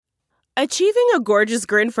Achieving a gorgeous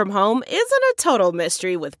grin from home isn't a total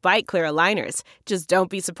mystery with Byte Clear aligners. Just don't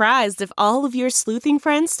be surprised if all of your sleuthing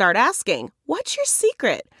friends start asking, "What's your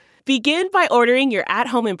secret?" Begin by ordering your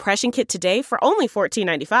at-home impression kit today for only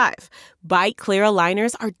 $14.95. Byte Clear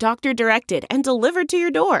aligners are doctor-directed and delivered to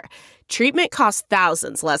your door. Treatment costs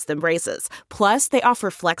thousands less than braces. Plus, they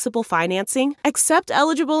offer flexible financing, accept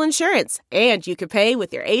eligible insurance, and you can pay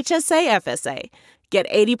with your HSA FSA. Get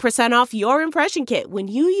 80% off your impression kit when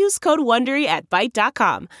you use code WONDERY at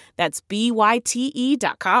Byte.com. That's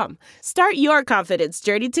BYTE.com. Start your confidence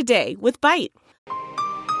journey today with Byte.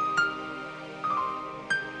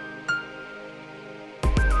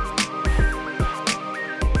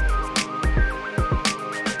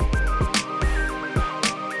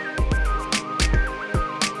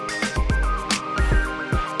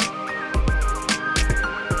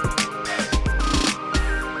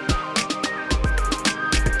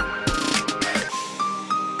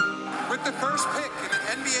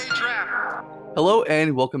 Hello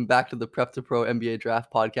and welcome back to the Prep to Pro NBA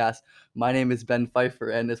Draft Podcast. My name is Ben Pfeiffer,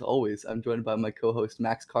 and as always, I'm joined by my co-host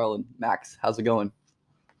Max Carlin. Max, how's it going?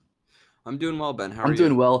 I'm doing well, Ben. How are you? I'm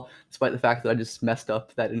doing well, despite the fact that I just messed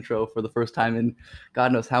up that intro for the first time in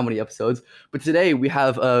God knows how many episodes. But today we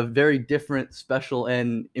have a very different, special,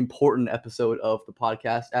 and important episode of the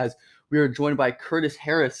podcast, as we are joined by Curtis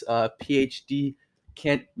Harris, a PhD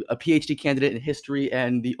candidate in history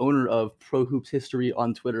and the owner of Pro Hoops History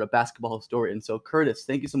on Twitter, a basketball historian. So Curtis,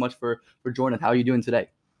 thank you so much for joining. How are you doing today?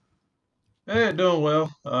 Hey, doing well.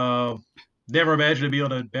 Never imagined to be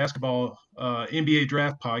on a basketball NBA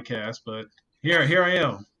draft podcast, but here I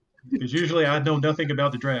am. Because usually I know nothing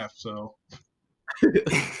about the draft, so.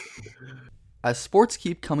 As sports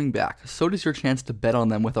keep coming back, so does your chance to bet on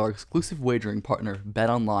them with our exclusive wagering partner,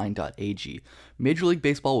 betonline.ag. Major League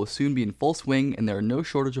Baseball will soon be in full swing, and there are no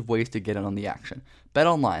shortage of ways to get in on the action.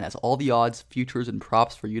 BetOnline has all the odds, futures, and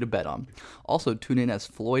props for you to bet on. Also, tune in as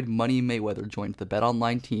Floyd Money Mayweather joins the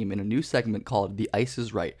BetOnline team in a new segment called The Ice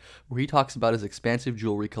is Right, where he talks about his expansive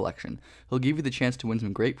jewelry collection. He'll give you the chance to win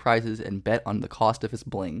some great prizes and bet on the cost of his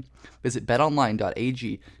bling. Visit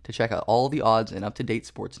betonline.ag to check out all the odds and up-to-date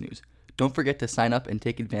sports news. Don't forget to sign up and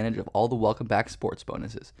take advantage of all the welcome back sports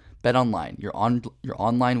bonuses. BetOnline, your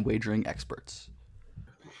online wagering experts.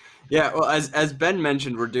 Yeah, well, as Ben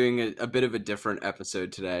mentioned, we're doing a bit of a different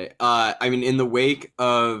episode today. In the wake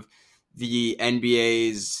of the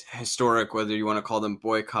NBA's historic, whether you want to call them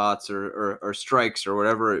boycotts or strikes or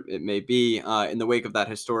whatever it may be, in the wake of that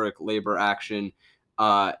historic labor action,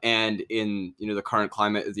 and in the current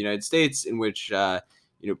climate of the United States, in which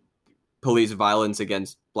police violence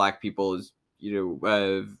against Black people is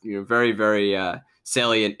very, very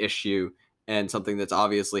salient issue, and something that's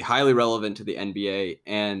obviously highly relevant to the NBA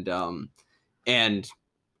and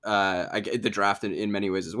the draft in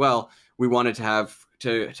many ways as well. We wanted to have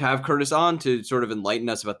Curtis on to sort of enlighten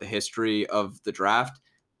us about the history of the draft,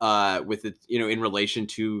 with it in relation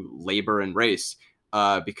to labor and race,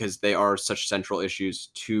 because they are such central issues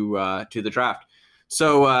to the draft.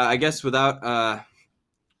 So I guess without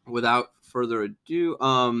further ado,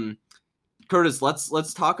 Curtis,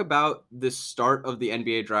 let's talk about the start of the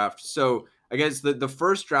NBA draft. So I guess the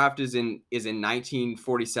first draft is in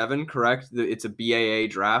 1947, correct? It's a BAA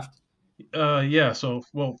draft. Yeah. So,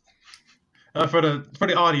 well, for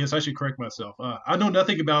the audience, I should correct myself. I know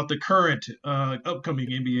nothing about the current upcoming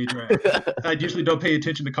NBA draft. I usually don't pay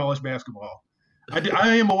attention to college basketball.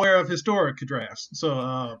 I am aware of historic drafts, so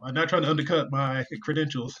I'm not trying to undercut my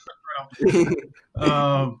credentials.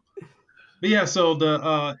 But yeah, so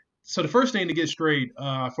the first thing to get straight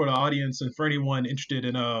for the audience and for anyone interested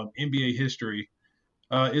in NBA history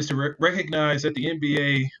is to recognize that the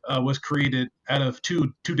NBA was created out of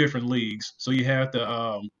two different leagues. So you have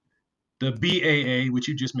the BAA, which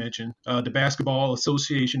you just mentioned, the Basketball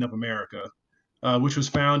Association of America, which was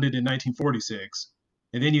founded in 1946.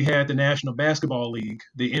 And then you had the National Basketball League,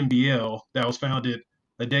 the NBL, that was founded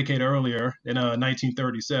a decade earlier in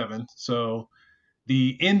 1937. So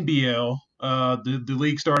the NBL, the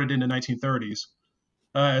league started in the 1930s.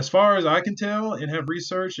 As far as I can tell and have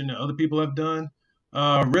researched and other people have done,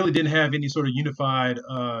 really didn't have any sort of unified,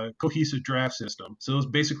 cohesive draft system. So it was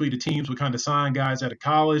basically the teams would kind of sign guys out of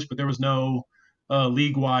college, but there was no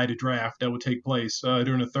league-wide draft that would take place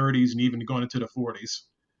during the 30s and even going into the 40s.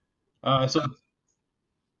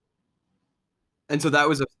 And so that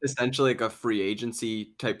was essentially like a free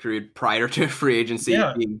agency type period prior to free agency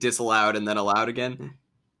being disallowed and then allowed again.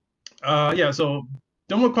 So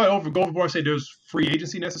don't want to quite go overboard and say there's free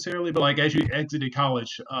agency necessarily, but like as you exited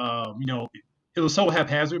college, it was so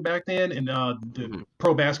haphazard back then, and the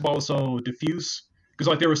pro basketball was so diffuse because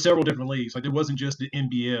like there were several different leagues. Like it wasn't just the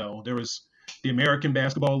NBL. There was the American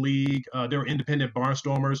Basketball League. There were independent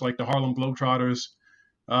barnstormers like the Harlem Globetrotters.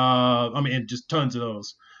 And just tons of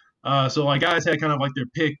those. So like guys had kind of like their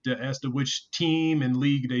pick as to which team and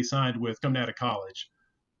league they signed with coming out of college.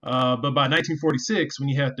 But by 1946, when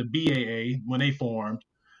you had the BAA, when they formed,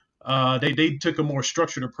 they took a more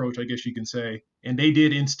structured approach, I guess you can say, and they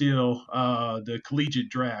did instill the collegiate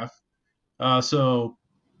draft. So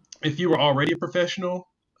if you were already a professional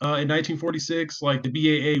in 1946, like the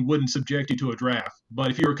BAA wouldn't subject you to a draft.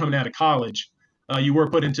 But if you were coming out of college, you were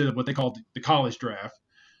put into what they called the college draft.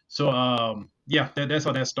 So that's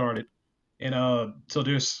how that started. And so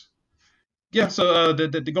there's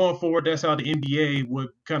the going forward, that's how the NBA would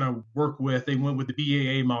kind of work with. They went with the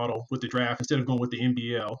BAA model with the draft instead of going with the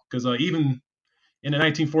NBL. Because even in the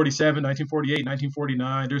 1947, 1948,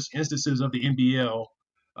 1949, there's instances of the NBL,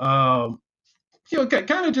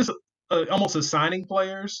 kind of just almost assigning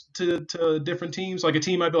players to different teams. Like a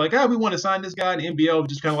team might be like, we want to sign this guy, and the NBL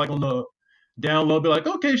just kind of like on the down low, be like,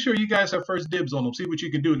 okay, sure, you guys have first dibs on them. See what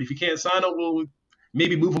you can do. And if you can't sign them, we'll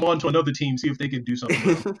maybe move them on to another team, see if they can do something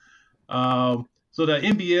with them. So the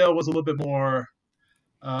NBL was a little bit more,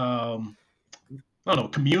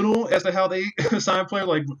 communal as to how they assign players,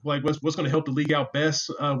 like what's going to help the league out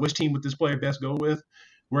best, which team would this player best go with.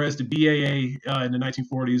 Whereas the BAA in the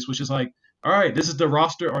 1940s, which is like, all right, this is the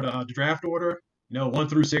roster or the draft order, 1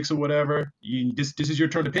 through 6 or whatever. This is your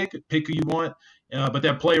turn to pick who you want. But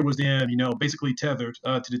that player was then, basically tethered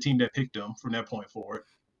to the team that picked them from that point forward.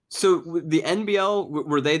 So the NBL,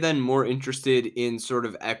 were they then more interested in sort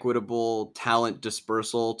of equitable talent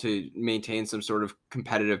dispersal to maintain some sort of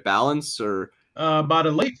competitive balance, or? By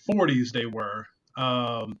the late 40s, they were.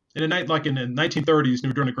 In the 1930s,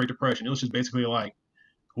 during the Great Depression, it was just basically like,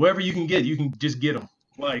 whoever you can get, you can just get them.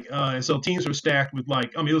 And so teams were stacked with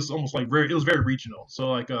it was almost like it was very regional.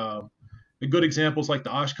 So a good example is like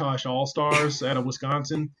the Oshkosh All-Stars out of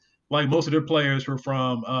Wisconsin. Like most of their players were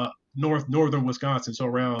from northern Wisconsin, so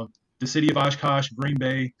around the city of Oshkosh, Green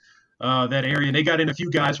Bay, that area. And they got in a few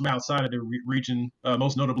guys from outside of the region,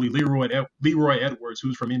 most notably Leroy Edwards,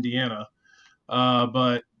 who's from Indiana.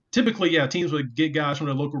 But typically, teams would get guys from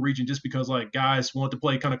their local region just because like guys want to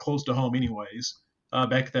play kind of close to home anyways,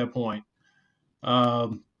 back at that point.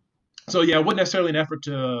 So it wasn't necessarily an effort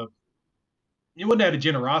to, it wasn't out of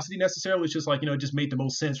generosity necessarily. It's just like, it just made the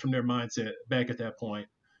most sense from their mindset back at that point.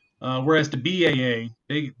 Whereas the BAA,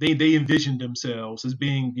 they envisioned themselves as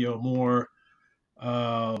being,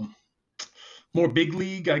 more big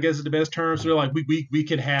league, I guess is the best term. So they're like, we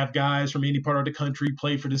can have guys from any part of the country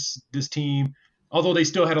play for this team. Although they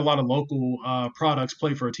still had a lot of local products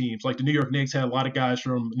play for teams. Like the New York Knicks had a lot of guys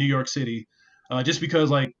from New York City, just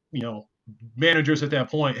because managers at that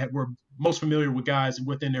point were most familiar with guys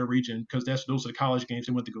within their region because those are the college games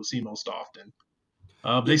they went to go see most often.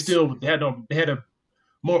 But they still had a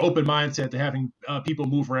more open mindset to having people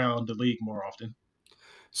move around the league more often.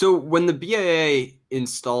 So when the BAA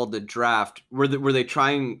installed the draft, were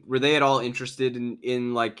they at all interested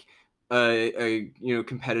in like a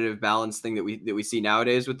competitive balance thing that we see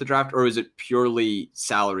nowadays with the draft, or is it purely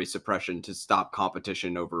salary suppression to stop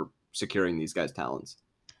competition over securing these guys' talents?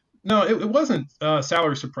 No, it wasn't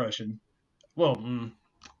salary suppression. Well,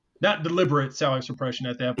 not deliberate salary suppression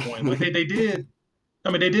at that point. Like they did.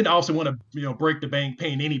 I mean, they didn't also want to break the bank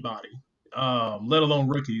paying anybody, let alone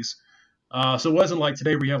rookies. So it wasn't like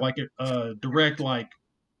today where you have like a direct like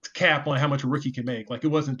cap on how much a rookie can make. Like it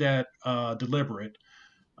wasn't that deliberate.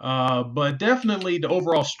 But definitely the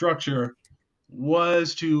overall structure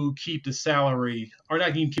was to keep the salary, or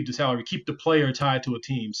not even keep the salary, keep the player tied to a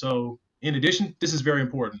team. So in addition, this is very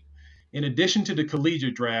important. In addition to the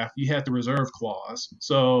collegiate draft, you have the reserve clause.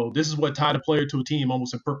 So this is what tied a player to a team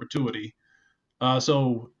almost in perpetuity.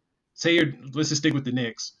 So say let's just stick with the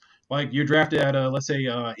Knicks. Like you're drafted at let's say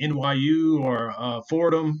NYU or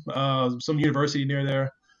Fordham, some university near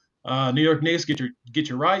there. New York Knicks get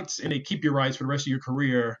your rights, and they keep your rights for the rest of your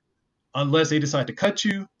career unless they decide to cut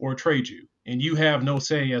you or trade you, and you have no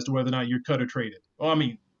say as to whether or not you're cut or traded. Well, I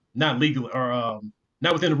mean, not legally or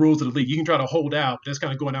not within the rules of the league. You can try to hold out, but that's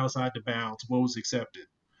kind of going outside the bounds of what was accepted.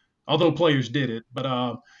 Although players did it, but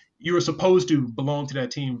you were supposed to belong to that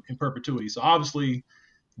team in perpetuity. So obviously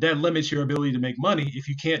that limits your ability to make money if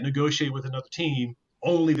you can't negotiate with another team.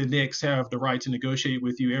 Only the Knicks have the right to negotiate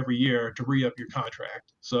with you every year to re-up your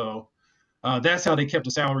contract. So that's how they kept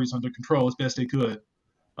the salaries under control as best they could.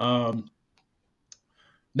 Now,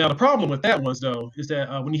 the problem with that was, though, is that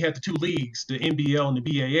when you had the two leagues, the NBL and the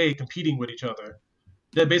BAA, competing with each other,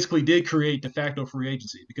 that basically did create de facto free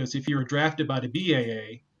agency. Because if you were drafted by the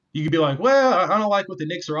BAA, you could be like, well, I don't like what the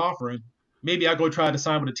Knicks are offering. maybe I go try to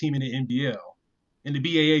sign with a team in the NBL. And the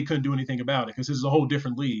BAA couldn't do anything about it because this is a whole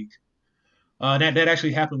different league. That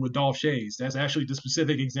actually happened with Dolph Schayes. That's actually the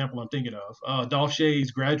specific example I'm thinking of. Dolph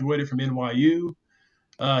Schayes graduated from NYU.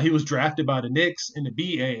 He was drafted by the Knicks in the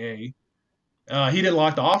BAA. He didn't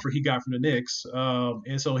like the offer he got from the Knicks,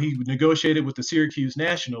 and so he negotiated with the Syracuse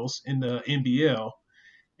Nationals in the NBL.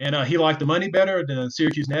 And he liked the money better than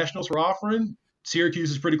Syracuse Nationals were offering.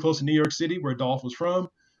 Syracuse is pretty close to New York City, where Dolph was from.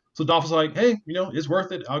 So Dolph was like, hey, it's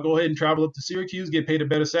worth it. I'll go ahead and travel up to Syracuse, get paid a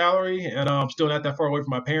better salary, and I'm still not that far away from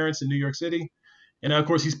my parents in New York City. And of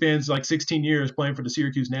course, he spends like 16 years playing for the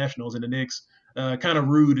Syracuse Nationals, and the Knicks kind of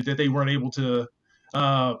rude that they weren't able to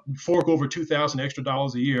fork over $2,000 extra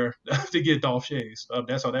a year to get Dolph Schayes.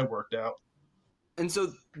 That's how that worked out. And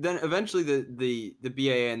so then eventually the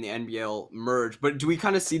BAA and the NBL merge. But do we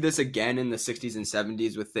kind of see this again in the 60s and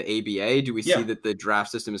 70s with the ABA? Do we see that the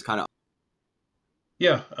draft system is kind of...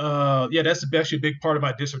 Yeah, that's actually a big part of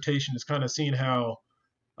my dissertation is kind of seeing how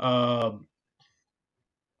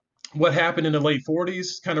what happened in the late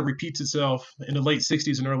 40s kind of repeats itself in the late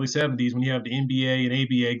 60s and early 70s when you have the NBA and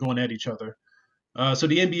ABA going at each other. So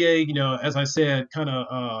the NBA, as I said, kind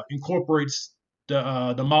of incorporates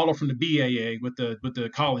the model from the BAA with the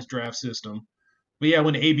college draft system. But yeah,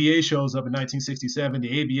 when the ABA shows up in 1967,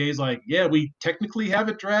 the ABA is like, yeah, we technically have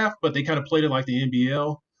a draft, but they kind of played it like the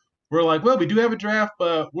NBL. We're like, well, we do have a draft,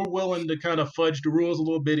 but we're willing to kind of fudge the rules a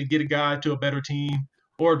little bit and get a guy to a better team,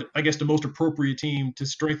 or I guess the most appropriate team to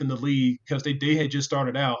strengthen the league because they had just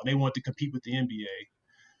started out and they wanted to compete with the NBA.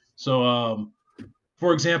 So,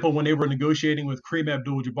 for example, when they were negotiating with Kareem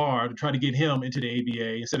Abdul-Jabbar to try to get him into the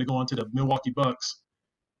ABA instead of going to the Milwaukee Bucks,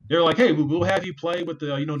 they're like, hey, we'll have you play with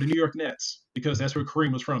the New York Nets because that's where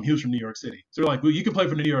Kareem was from. He was from New York City. So they're like, well, you can play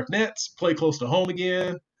for the New York Nets, play close to home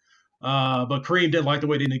again. But Kareem didn't like the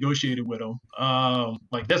way they negotiated with him.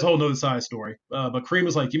 That's a whole nother side story. But Kareem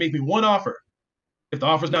was like, you make me one offer. If the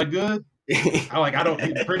offer's not good, I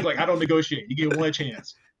don't negotiate. You get one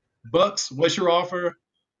chance. Bucks, what's your offer?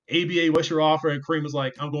 ABA, what's your offer? And Kareem was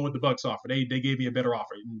like, I'm going with the Bucks offer. They gave me a better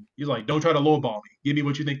offer. And he's like, don't try to lowball me. Give me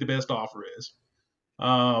what you think the best offer is.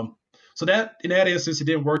 So that in that instance, it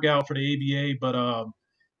didn't work out for the ABA. But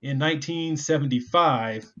in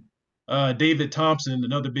 1975, David Thompson,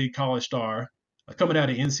 another big college star, coming out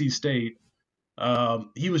of NC State,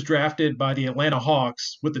 he was drafted by the Atlanta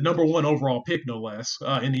Hawks with the number 1 overall pick, no less,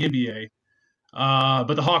 in the NBA.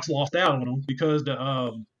 But the Hawks lost out on him because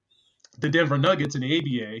the Denver Nuggets in the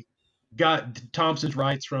ABA got Thompson's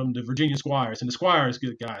rights from the Virginia Squires, and the Squires,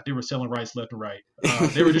 good guy, they were selling rights left and right.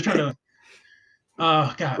 They were just trying to.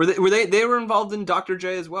 God. They were involved in Dr.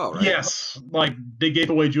 J as well, right? Yes, like they gave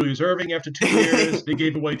away Julius Erving after 2 years. They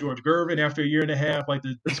gave away George Gervin after a year and a half. Like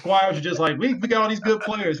the Squires are just like, we got all these good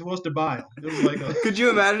players. Who wants to buy them? It was like Could you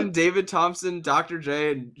imagine David Thompson, Dr.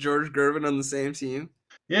 J, and George Gervin on the same team?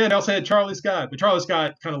 Yeah, and they also had Charlie Scott, but Charlie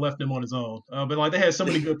Scott kind of left them on his own. But like they had so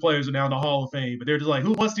many good players now in the Hall of Fame, but they're just like,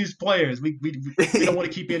 who wants these players? We don't want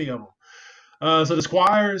to keep any of them. So the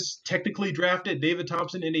Squires technically drafted David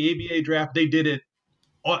Thompson in the ABA draft. They did it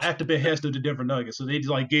at the behest of the Denver Nuggets. So they just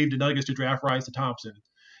like gave the Nuggets the draft rights to Thompson.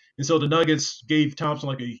 And so the Nuggets gave Thompson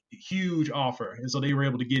like a huge offer. And so they were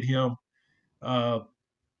able to get him.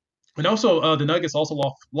 And also the Nuggets also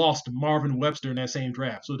lost Marvin Webster in that same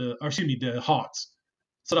draft. So the Hawks.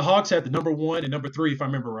 So the Hawks had the number 1 and number 3, if I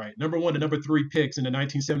remember right. Number 1 and number 3 picks in the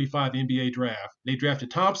 1975 NBA draft. They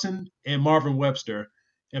drafted Thompson and Marvin Webster.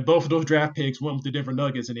 And both of those draft picks went with the Denver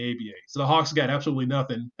Nuggets in the ABA. So the Hawks got absolutely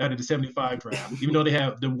nothing out of the 75 draft, even though they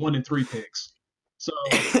have the 1 and 3 picks. So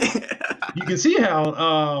you can see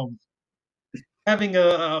how having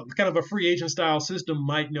a kind of a free agent style system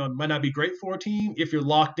might not be great for a team if you're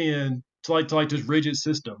locked in to like this rigid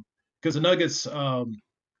system. Because the Nuggets,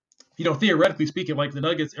 theoretically speaking, like the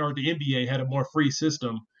Nuggets or the NBA had a more free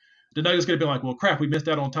system. The Nuggets could have been like, well, crap, we missed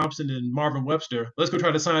out on Thompson and Marvin Webster. Let's go try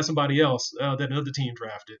to sign somebody else that another team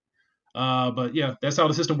drafted. But yeah, that's how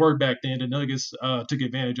the system worked back then. The Nuggets took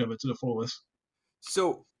advantage of it to the fullest.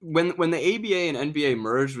 So when the ABA and NBA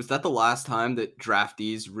merged, was that the last time that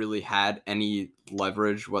draftees really had any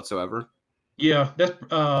leverage whatsoever? Yeah, that's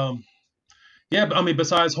but I mean,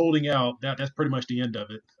 besides holding out, that's pretty much the end of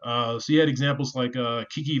it. So you had examples like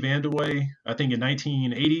Kiki Vandeweghe, I think in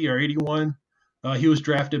 1980 or 81. He was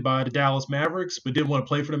drafted by the Dallas Mavericks, but didn't want to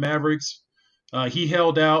play for the Mavericks. He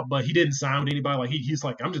held out, but he didn't sign with anybody. Like he's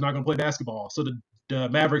like, I'm just not going to play basketball. So the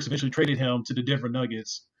Mavericks eventually traded him to the Denver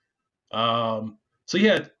Nuggets. So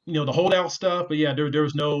yeah, the holdout stuff, but yeah, there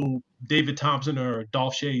was no David Thompson or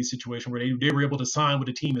Dolph Schayes situation where they were able to sign with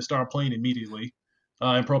the team and start playing immediately.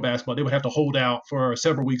 in pro basketball. They would have to hold out for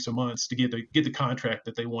several weeks or months to get the contract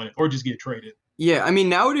that they wanted, or just get traded. Yeah, I mean,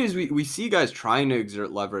 nowadays we see guys trying to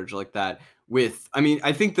exert leverage like that with, I mean,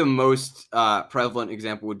 I think the most prevalent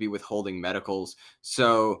example would be withholding medicals.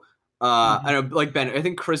 So, I know, like Ben, I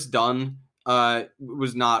think Chris Dunn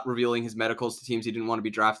was not revealing his medicals to teams he didn't want to be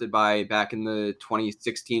drafted by back in the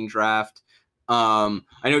 2016 draft. I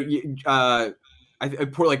know,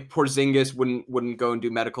 like Porzingis wouldn't go and do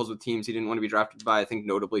medicals with teams he didn't want to be drafted by. I think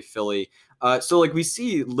notably Philly. So like we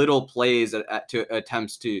see little plays to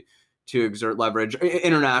attempts to exert leverage.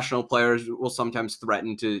 International players will sometimes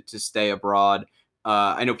threaten to stay abroad.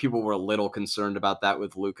 I know people were a little concerned about that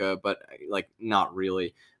with Luka, but like not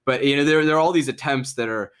really. But there are all these attempts that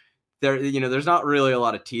are there. There's not really a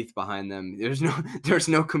lot of teeth behind them. There's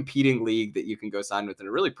no competing league that you can go sign with, and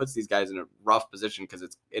it really puts these guys in a rough position because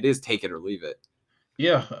it is take it or leave it.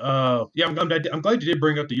 Yeah, I'm glad you did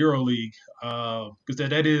bring up the EuroLeague because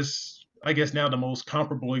that is, I guess, now the most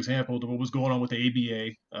comparable example to what was going on with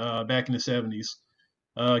the ABA back in the 70s.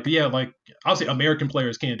 Yeah, like obviously American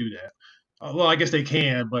players can't do that. Well, I guess they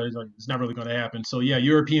can, but it's not really going to happen. So yeah,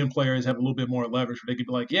 European players have a little bit more leverage where they could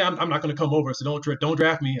be like, yeah, I'm not going to come over, so don't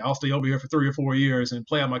draft me. I'll stay over here for 3 or 4 years and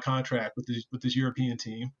play out my contract with this European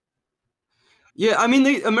team. Yeah, I mean,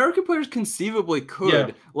 the American players conceivably could. Yeah.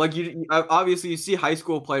 Like obviously you see high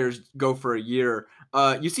school players go for a year.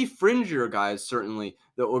 You see fringier guys certainly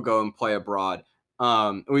that will go and play abroad.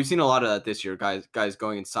 We've seen a lot of that this year. Guys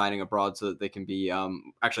going and signing abroad so that they can be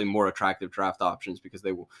actually more attractive draft options because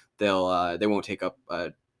they won't take up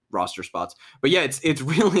roster spots. But yeah, it's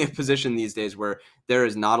really a position these days where there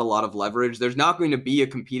is not a lot of leverage. There's not going to be a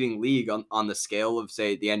competing league on the scale of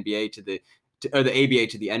say the NBA or the ABA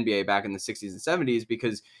to the NBA back in the 60s and 70s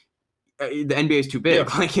because the NBA is too big.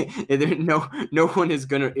 Yeah. Like no one is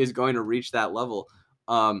going to reach that level.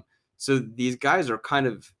 So these guys are kind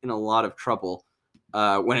of in a lot of trouble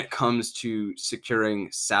when it comes to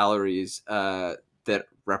securing salaries that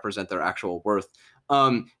represent their actual worth.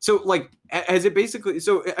 So like as it basically,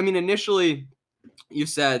 so I mean, initially you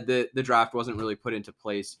said that the draft wasn't really put into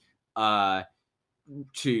place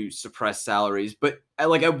to suppress salaries, but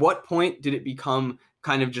at what point did it become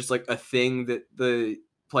kind of just like a thing that the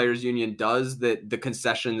players union does, that the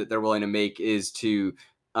concession that they're willing to make is to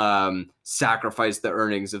sacrifice the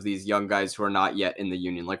earnings of these young guys who are not yet in the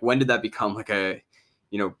union? Like when did that become like a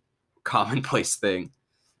commonplace thing?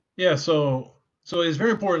 Yeah, so it's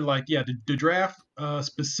very important. Like, yeah, the draft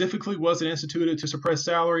specifically wasn't instituted to suppress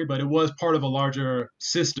salary, but it was part of a larger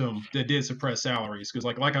system that did suppress salaries. Because,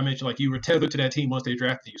 like I mentioned, like you were tethered to that team once they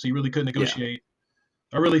drafted you, so you really couldn't negotiate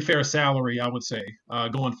a really fair salary, I would say,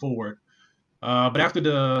 going forward. But after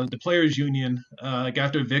the players' union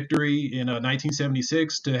got their victory in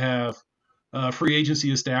 1976 to have free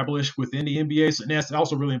agency established within the NBA, so, and that's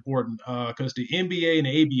also really important because the NBA and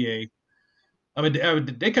the ABA. I mean,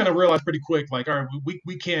 they kind of realized pretty quick, like, all right,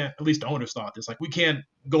 we can't, at least the owners thought this, like, we can't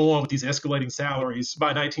go on with these escalating salaries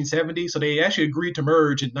by 1970. So they actually agreed to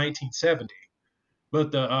merge in 1970.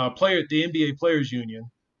 But the NBA Players Union,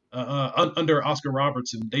 under Oscar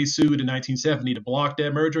Robertson, they sued in 1970 to block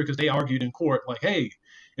that merger because they argued in court, like, hey,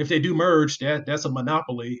 if they do merge, that's a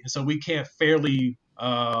monopoly. And so we can't fairly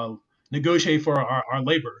negotiate for our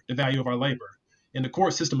labor, the value of our labor. And the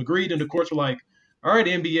court system agreed, and the courts were like, all right,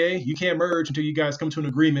 NBA, you can't merge until you guys come to an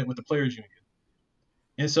agreement with the players union.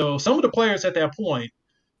 And so some of the players at that point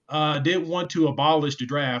did want to abolish the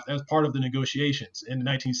draft as part of the negotiations in the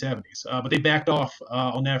 1970s, but they backed off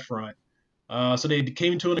on that front. So they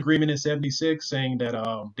came to an agreement in 76 saying that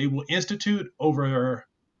they will institute over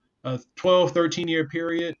a 12, 13-year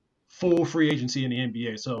period full free agency in the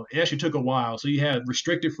NBA. So it actually took a while. So you had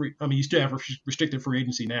you still have restricted free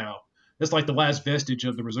agency now. That's like the last vestige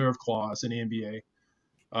of the reserve clause in the NBA.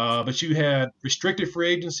 But you had restricted free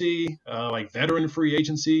agency, like veteran free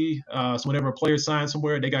agency. So whenever a player signed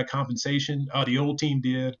somewhere, they got compensation. The old team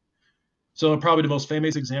did. So probably the most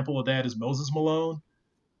famous example of that is Moses Malone.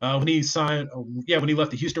 When he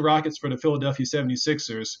left the Houston Rockets for the Philadelphia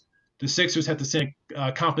 76ers, the Sixers had to send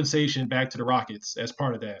compensation back to the Rockets as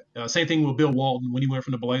part of that. Same thing with Bill Walton when he went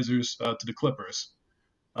from the Blazers to the Clippers.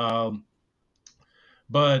 But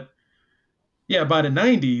yeah, by the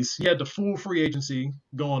 90s, you had the full free agency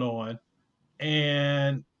going on.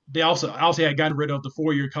 And they also had gotten rid of the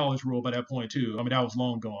 4-year college rule by that point, too. I mean, that was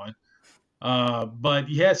long gone. But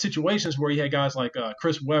you had situations where you had guys like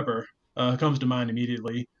Chris Webber, comes to mind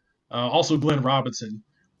immediately. Also Glenn Robinson,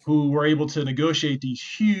 who were able to negotiate these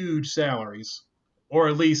huge salaries, or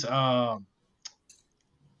at least parts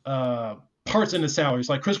in the salaries.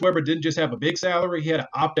 Like Chris Webber didn't just have a big salary, he had an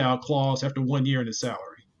opt-out clause after 1 year in his salary.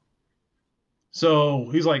 So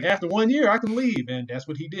he's like, after 1 year, I can leave, and that's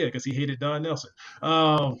what he did because he hated Don Nelson.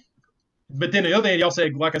 But then the other hand, y'all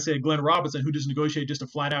said, like I said, Glenn Robinson, who just negotiated just a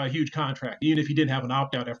flat out huge contract, even if he didn't have an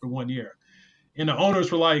opt out after 1 year. And the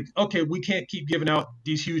owners were like, okay, we can't keep giving out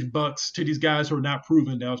these huge bucks to these guys who are not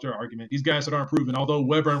proven. That was their argument. These guys that aren't proven, although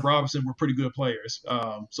Weber and Robinson were pretty good players.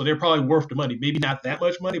 So they're probably worth the money. Maybe not that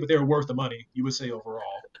much money, but they were worth the money, you would say,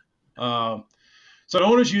 overall. So the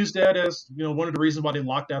owners used that as, one of the reasons why they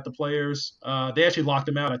locked out the players. They actually locked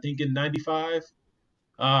them out, I think, in 95.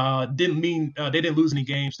 Didn't mean they didn't lose any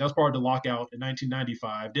games. That was part of the lockout in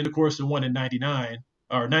 1995. Then, of course, the one in 99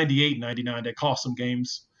 or 98, 99 that cost some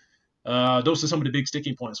games. Those are some of the big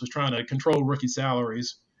sticking points, was trying to control rookie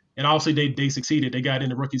salaries. And obviously they succeeded. They got in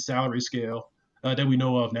the rookie salary scale that we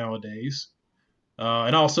know of nowadays.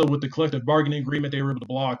 And also with the collective bargaining agreement, they were able to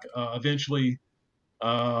block eventually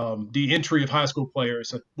the entry of high school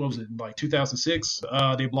players. What was it, like 2006?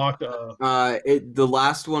 They blocked. The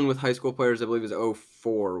last one with high school players, I believe, was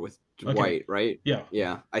 04 with Dwight, right? Yeah.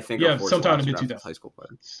 Yeah, I think. Yeah, sometime in the mid 2000s. High school players.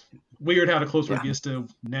 It's weird how the closer it gets to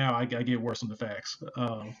now, I get worse on the facts.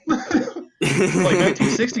 Like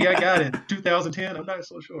 1960, I got it. 2010, I'm not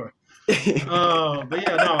so sure. But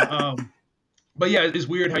yeah, it's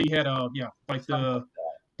weird how you had like the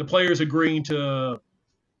players agreeing to.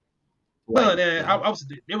 Well, they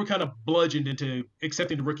were kind of bludgeoned into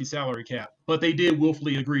accepting the rookie salary cap, but they did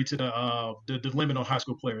willfully agree to the limit on high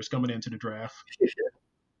school players coming into the draft,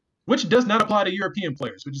 which does not apply to European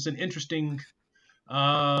players, which is an interesting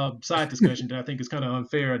side discussion that I think is kind of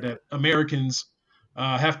unfair that Americans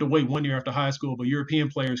have to wait 1 year after high school, but European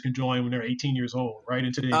players can join when they're 18 years old, right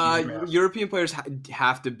into the draft. European players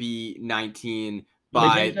have to be 19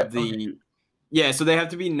 by the. Yeah, so they have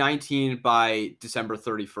to be 19 by December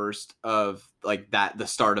 31st of the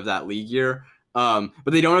start of that league year. But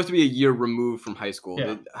they don't have to be a year removed from high school. Yeah.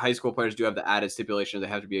 The high school players do have the added stipulation they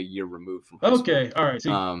have to be a year removed from high school. Okay, all right.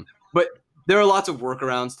 But there are lots of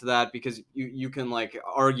workarounds to that because you can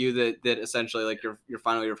argue that essentially your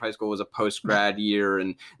final year of high school was a post grad year,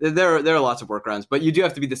 and there are lots of workarounds. But you do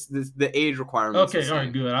have to be the age requirements. Okay, all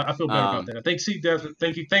right, good. I feel better about that. Thank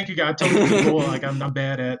you, guys. I told people I'm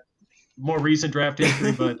bad at more recent draft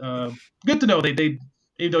history, but good to know they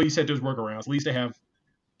even though you said there's workarounds, at least they have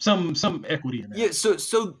some equity in that. Yeah.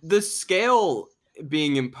 So the scale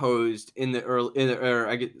being imposed in the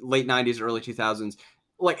late 90s, early 2000s,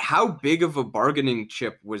 how big of a bargaining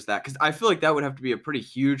chip was that? Because I feel like that would have to be a pretty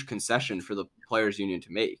huge concession for the players' union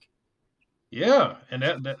to make. Yeah, and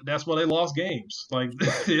that's why they lost games.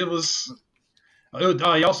 It was. You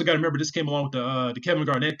also got to remember this came along with the Kevin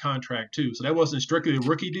Garnett contract too, so that wasn't strictly a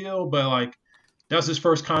rookie deal, but that was his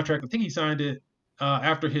first contract. I think he signed it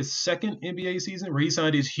after his second NBA season, where he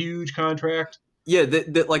signed his huge contract. Yeah,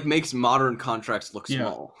 that makes modern contracts look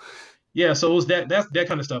small. Yeah, so it was that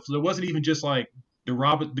kind of stuff. So it wasn't even just the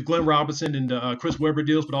Glenn Robinson and the Chris Webber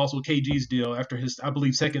deals, but also KG's deal after his, I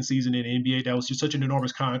believe, second season in the NBA. That was just such an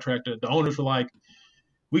enormous contract. The owners were like,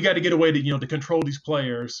 we got to get a way to to control these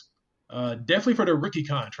players. Definitely for their rookie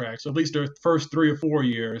contracts, so at least their first 3 or 4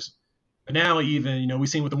 years. But now even, we've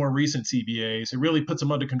seen with the more recent CBAs, it really puts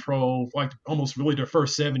them under control, almost really their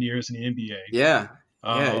first 7 years in the NBA. Yeah.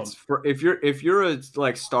 It's if you're a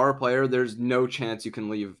star player, there's no chance you can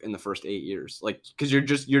leave in the first 8 years. Because you're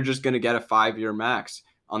just going to get a 5-year max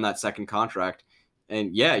on that second contract.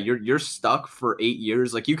 And yeah, you're stuck for 8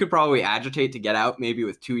 years. You could probably agitate to get out maybe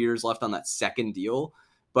with 2 years left on that second deal,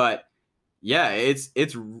 but yeah, it's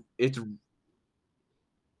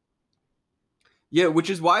yeah, which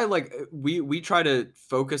is why we try to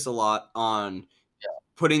focus a lot on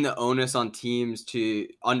putting the onus on teams to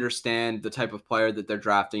understand the type of player that they're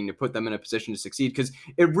drafting to put them in a position to succeed, because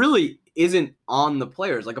it really isn't on the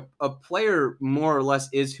players. A player more or less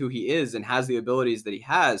is who he is and has the abilities that he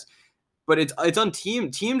has, but it's on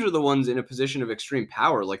teams are the ones in a position of extreme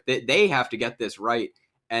power. They have to get this right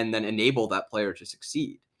and then enable that player to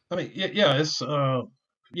succeed. I mean, yeah, it's I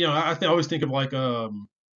always think of Kwame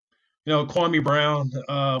Brown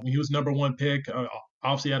when he was number 1 pick,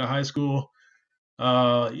 obviously out of high school.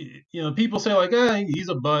 People say he's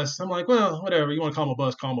a bust. I'm like, well, whatever you want to call him a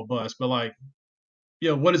bust, call him a bust. But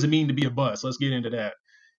what does it mean to be a bust? Let's get into that.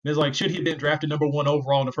 And it's should he have been drafted number 1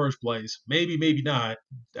 overall in the first place? Maybe, maybe not.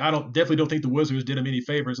 I definitely don't think the Wizards did him any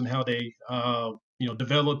favors in how they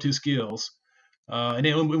developed his skills. And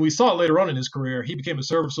then when we saw it later on in his career, he became a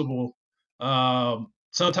serviceable,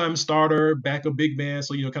 sometimes starter, backup big man.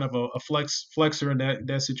 So, kind of a flexer in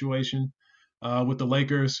that situation with the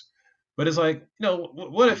Lakers. But it's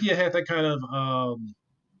what if he had that kind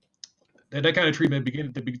of treatment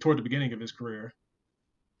toward the beginning of his career?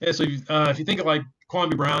 Yeah, so if you think of like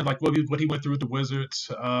Kwame Brown, like what he went through with the Wizards,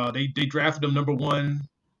 they drafted him number one.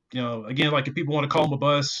 Again, like if people want to call him a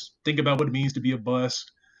bust, think about what it means to be a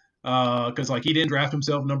bust. Because like he didn't draft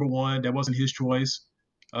himself number one, that wasn't his choice.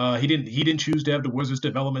 He didn't choose to have the Wizards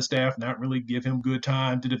development staff not really give him good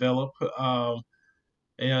time to develop.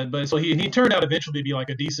 But so he turned out eventually to be like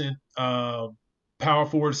a decent power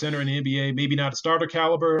forward center in the NBA. Maybe not a starter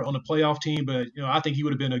caliber on a playoff team, but I think he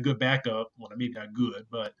would have been a good backup. Well, maybe not good,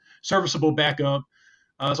 but serviceable backup.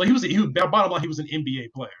 So he was bottom line, he was an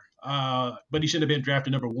NBA player. But he shouldn't have been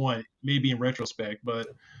drafted number one, maybe in retrospect. But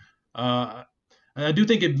I do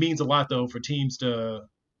think it means a lot though for teams to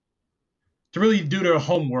really do their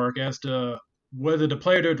homework as to whether the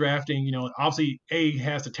player they're drafting, obviously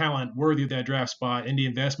has the talent worthy of that draft spot and the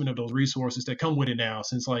investment of those resources that come with it now,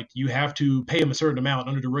 since like you have to pay him a certain amount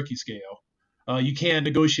under the rookie scale. You can't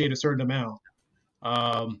negotiate a certain amount.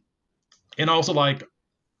 And also like,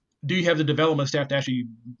 do you have the development staff to actually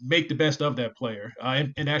make the best of that player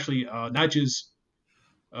and actually not just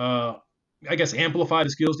I guess amplify the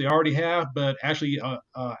skills they already have, but actually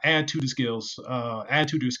add to the skills, add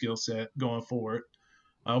to their skill set going forward.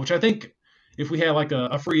 Which I think if we had like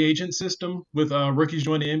a free agent system with rookies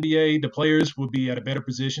joining the NBA, the players would be at a better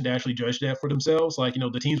position to actually judge that for themselves. Like,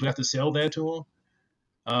 the teams would have to sell that to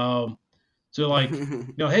them. So like,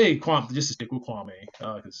 hey, Kwame, just to stick with Kwame,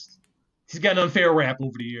 because he's got an unfair rap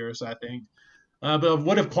over the years, I think. But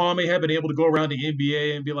what if Kwame had been able to go around the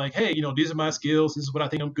NBA and be like, hey, these are my skills. This is what I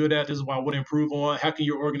think I'm good at. This is what I want to improve on. How can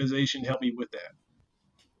your organization help me with that?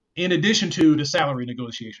 In addition to the salary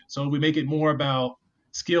negotiation. So we make it more about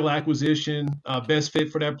skill acquisition, best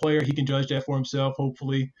fit for that player. He can judge that for himself,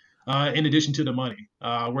 hopefully, in addition to the money.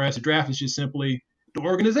 Whereas the draft is just simply the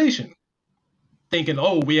organization thinking,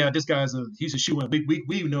 oh, yeah, this he's a shoe-in.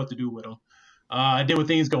 We know what to do with him. And then when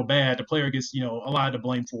things go bad, the player gets, a lot of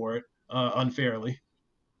blame for it. Unfairly.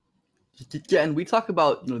 Yeah, and we talk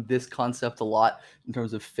about this concept a lot in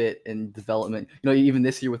terms of fit and development. Even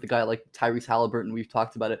this year with a guy like Tyrese Halliburton, we've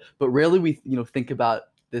talked about it, but rarely we think about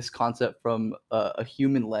this concept from a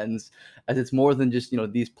human lens, as it's more than just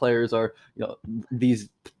these players are these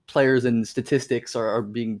players and statistics are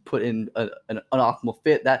being put in an optimal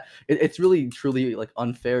fit. That it's really truly like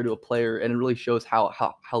unfair to a player, and it really shows how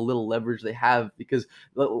little leverage they have. Because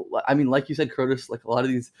I mean, like you said, Curtis, like a lot of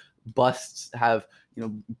these busts have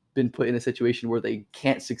been put in a situation where they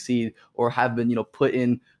can't succeed, or have been put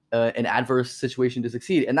in an adverse situation to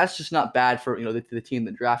succeed, and that's just not bad for the team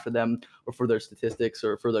that drafted them, or for their statistics,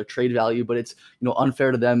 or for their trade value, but it's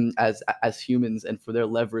unfair to them as humans, and for their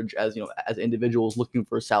leverage as as individuals looking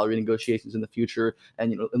for salary negotiations in the future,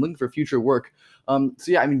 and and looking for future work. So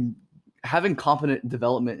yeah, I mean, having competent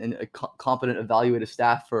development and a competent evaluative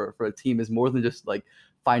staff for a team is more than just like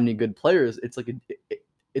finding good players. It's like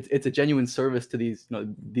it's a genuine service to these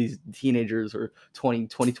these teenagers or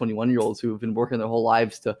 21-year-olds who have been working their whole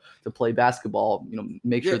lives to play basketball.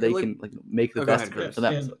 Make sure they can make the best for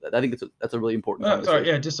them. So I think that's a really important. Sorry,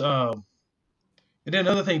 yeah, just and then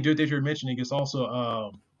another thing, dude, that you're mentioning is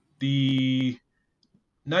also the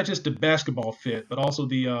not just the basketball fit, but also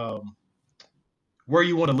the where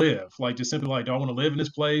you want to live. Like just simply like, do I want to live in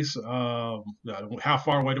this place? How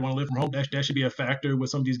far away do I want to live from home? That should be a factor with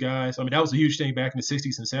some of these guys. I mean, that was a huge thing back in the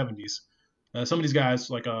 60s and 70s. Some of these guys,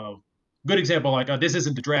 like good example, like this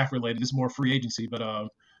isn't the draft related, this is more free agency, but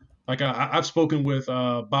I've spoken with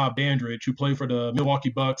Bob Bandridge, who played for the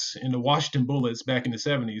Milwaukee Bucks and the Washington Bullets back in the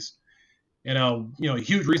 70s. And a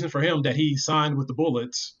huge reason for him that he signed with the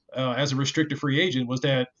Bullets as a restricted free agent was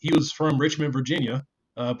that he was from Richmond, Virginia.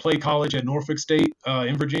 Played college at Norfolk State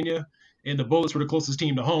in Virginia, and the Bullets were the closest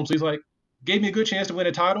team to home. So he's like, gave me a good chance to win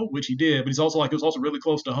a title, which he did. But he's also like, it was also really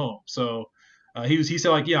close to home. So he said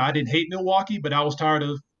like, yeah, I didn't hate Milwaukee, but I was tired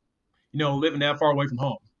of living that far away from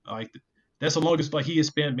home. Like that's the longest like he has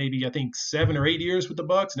spent maybe I think 7 or 8 years with the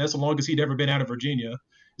Bucks, and that's the longest he'd ever been out of Virginia.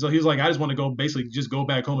 So he was like, I just want to go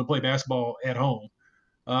back home and play basketball at home.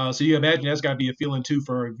 So you imagine that's got to be a feeling too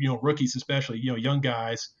for rookies, especially young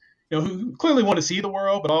guys. Who clearly want to see the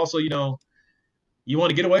world, but also, you want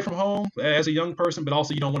to get away from home as a young person, but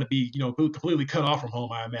also you don't want to be, completely cut off from home,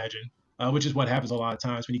 I imagine, which is what happens a lot of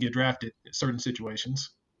times when you get drafted in certain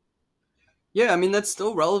situations. Yeah, I mean, that's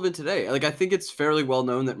still relevant today. Like, I think it's fairly well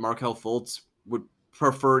known that Markelle Fultz would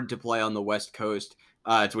prefer to play on the West Coast.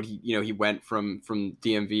 It's what he went from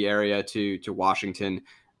DMV area to Washington,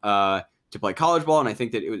 to play college ball, and I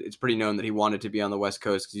think that it's pretty known that he wanted to be on the West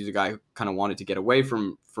Coast because he's a guy who kind of wanted to get away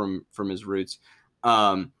from his roots,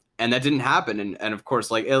 and that didn't happen. And of course,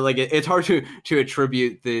 it's hard to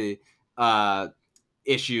attribute the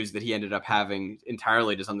issues that he ended up having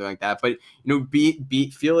entirely to something like that. But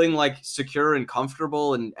be feeling like secure and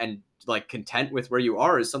comfortable and like content with where you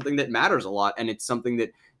are is something that matters a lot, and it's something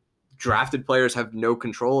that drafted players have no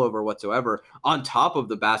control over whatsoever. On top of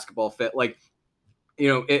the basketball fit, like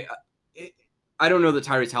I don't know that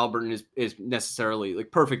Tyrese Halliburton is necessarily like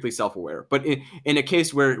perfectly self-aware, but in a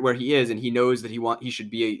case where he is and he knows that he should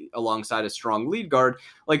be alongside a strong lead guard,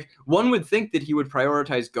 like one would think that he would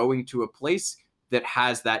prioritize going to a place that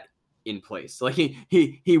has that in place. Like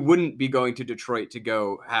he wouldn't be going to Detroit to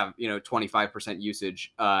go have 25%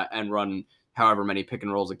 usage and run however many pick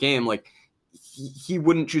and rolls a game. Like he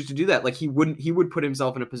wouldn't choose to do that. Like he would put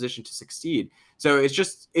himself in a position to succeed. So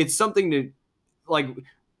it's something to like.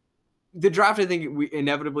 The draft, I think,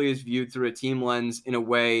 inevitably is viewed through a team lens in a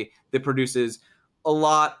way that produces a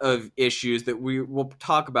lot of issues that we will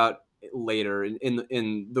talk about later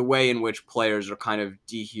in the way in which players are kind of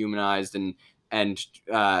dehumanized and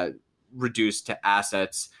reduced to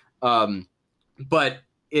assets. But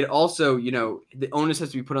it also, the onus has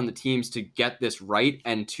to be put on the teams to get this right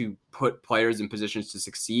and to put players in positions to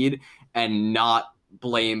succeed and not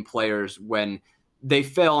blame players when they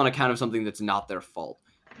fail on account of something that's not their fault.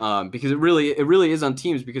 Because it really is on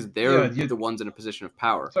teams because they're the ones in a position of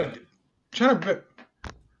power. Sorry,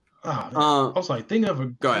 I was like thinking of a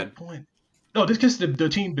good point. No, this is the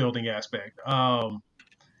team building aspect.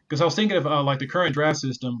 Because I was thinking of like the current draft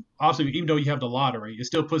system. Obviously, even though you have the lottery, it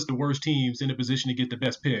still puts the worst teams in a position to get the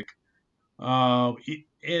best pick.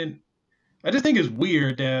 And I just think it's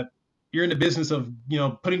weird that you're in the business of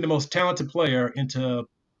putting the most talented player into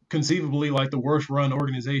conceivably like the worst run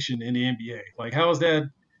organization in the NBA. Like, how is that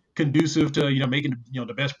conducive to making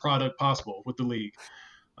the best product possible with the league?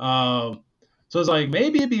 So it's like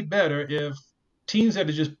maybe it'd be better if teams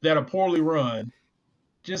that are poorly run,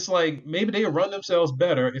 just like maybe they run themselves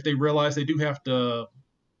better if they realize they do have to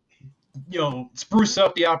spruce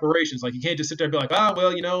up the operations. Like you can't just sit there and be like,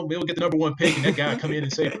 we'll get the number one pick and that guy come in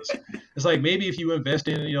and save us. It's like maybe if you invest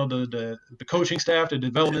in the coaching staff, the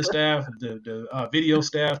development staff, the video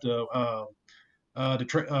staff, the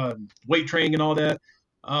weight training and all that.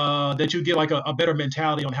 That you get like a better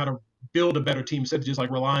mentality on how to build a better team instead of just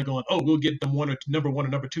like relying on, we'll get them number one or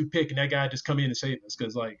number two pick and that guy just come in and save us.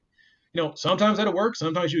 Because like, sometimes that'll work.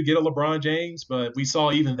 Sometimes you get a LeBron James, but we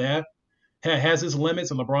saw even that has its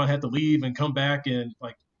limits, and LeBron had to leave and come back, and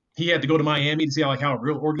like he had to go to Miami to see how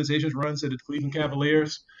real organizations run to the Cleveland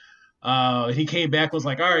Cavaliers. He came back and was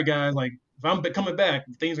like, all right, guys, like if I'm coming back,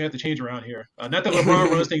 things are going to have to change around here. Not that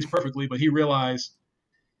LeBron runs things perfectly, but he realized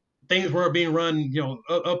things weren't being run,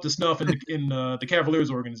 up to snuff in the Cavaliers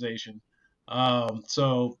organization.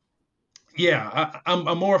 So, yeah,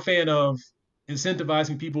 I'm more a fan of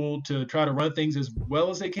incentivizing people to try to run things as well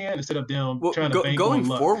as they can instead of them trying to bank going on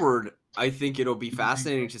luck. Forward. I think it'll be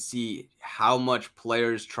fascinating to see how much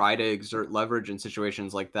players try to exert leverage in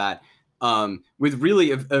situations like that. With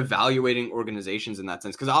really evaluating organizations in that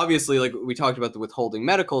sense, because obviously, like we talked about the withholding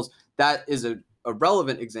medicals, that is a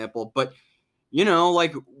relevant example, but.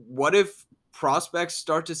 Like what if prospects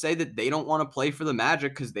start to say that they don't want to play for the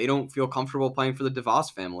Magic because they don't feel comfortable playing for the DeVos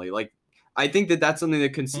family? Like, I think that's something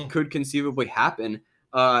that could conceivably happen.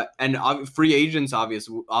 And free agents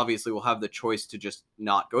obviously will have the choice to just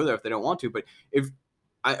not go there if they don't want to. But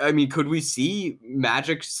could we see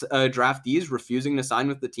Magic draftees refusing to sign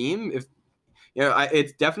with the team? If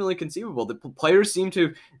it's definitely conceivable. The players seem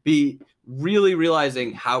to be really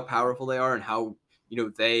realizing how powerful they are and how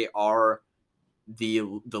they are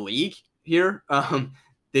the league here.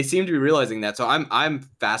 They seem to be realizing that. So I'm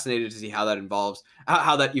fascinated to see how that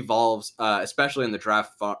evolves, especially in the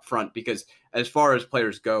draft front, because as far as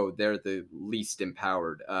players go, they're the least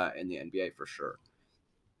empowered in the NBA for sure.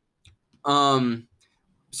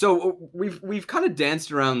 So we've kind of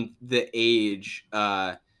danced around the age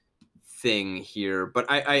thing here, but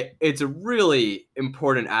I it's a really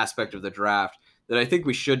important aspect of the draft that I think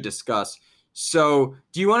we should discuss. So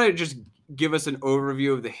do you want to just give us an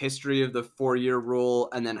overview of the history of the 4-year rule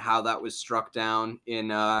and then how that was struck down in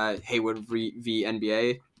Haywood v.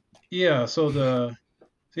 NBA? Yeah, so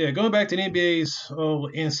going back to the NBA's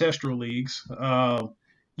ancestral leagues,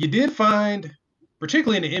 you did find,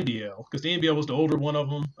 particularly in the NBL, because the NBL was the older one of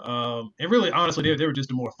them, and really, honestly, they were just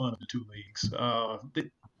the more fun of the two leagues.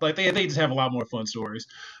 They just have a lot more fun stories.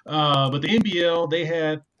 But the NBL, they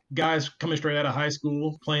had guys coming straight out of high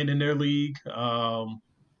school playing in their league.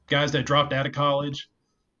 Guys that dropped out of college.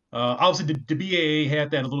 Obviously, the BAA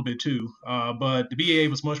had that a little bit too, but the BAA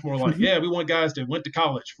was much more like, we want guys that went to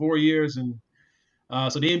college 4 years, and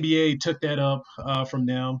so the NBA took that up from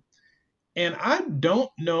them. And I don't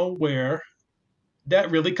know where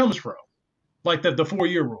that really comes from. like the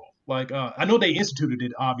 4-year rule. Like I know they instituted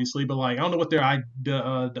it obviously, but like I don't know what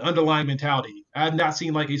the underlying mentality. I've not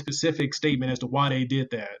seen like a specific statement as to why they did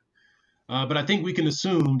that. But I think we can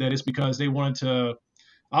assume that it's because they wanted to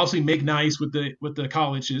obviously make nice with the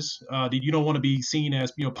colleges. That you don't want to be seen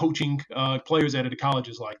as poaching players out of the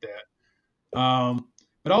colleges like that.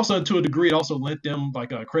 But also to a degree, it also lent them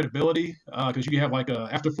like credibility because you have like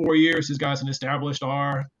after 4 years, this guy's an established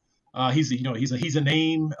star. He's a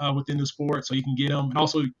name within the sport, so you can get him. And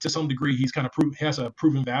also to some degree, he's kind of has a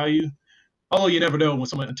proven value. Although you never know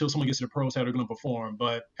until someone gets to the pros how they're going to perform.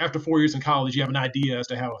 But after 4 years in college, you have an idea as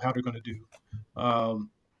to how they're going to do.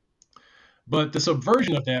 But the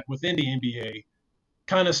subversion of that within the NBA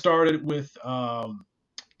kind of started with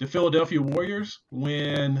the Philadelphia Warriors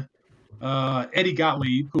when Eddie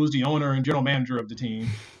Gottlieb, who was the owner and general manager of the team,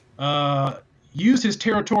 used his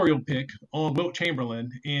territorial pick on Wilt Chamberlain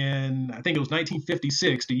in, I think it was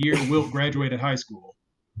 1956, the year Wilt graduated high school.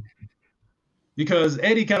 Because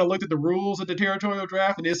Eddie kind of looked at the rules of the territorial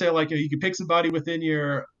draft and they said, like, you could pick somebody within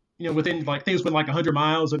within like things within like 100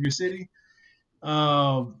 miles of your city.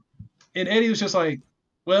 And Eddie was just like,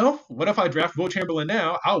 well, what if I draft Wilt Chamberlain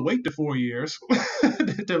now? I'll wait the 4 years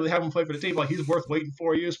to have him play for the team. Like, he's worth waiting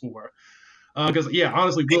 4 years for. Because,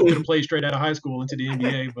 honestly, Wilt could have played straight out of high school into the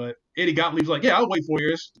NBA, but Eddie Gottlieb's like, I'll wait 4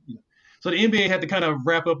 years. So the NBA had to kind of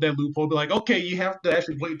wrap up that loophole, be like, okay, you have to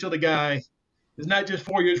actually wait until the guy is not just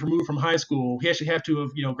 4 years removed from high school. He actually have to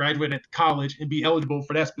have, graduated college and be eligible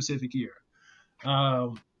for that specific year.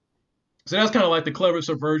 So that's kind of like the clever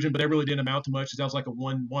subversion, but that really didn't amount to much. That was like a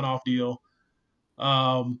one-off deal.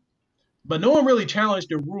 But no one really challenged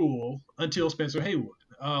the rule until Spencer Haywood,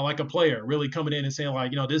 like a player really coming in and saying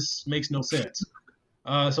like, this makes no sense.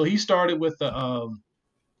 So he started with the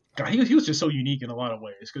he was just so unique in a lot of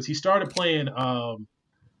ways because he started playing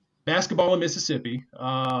basketball in Mississippi.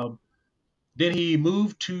 Then he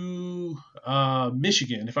moved to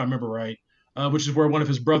Michigan, if I remember right, which is where one of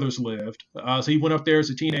his brothers lived. So he went up there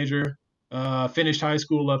as a teenager, finished high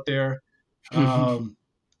school up there.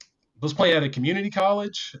 Was playing at a community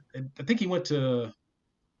college. I think he went to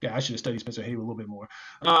I should have studied Spencer Haywood a little bit more.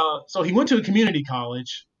 So he went to a community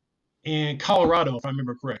college in Colorado, if I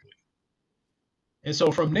remember correctly. And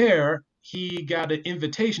so from there, he got an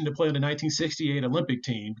invitation to play on the 1968 Olympic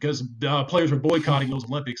team because players were boycotting those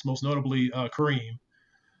Olympics, most notably Kareem.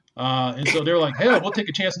 And so they're like, hell, we'll take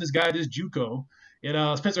a chance on this guy, this JUCO.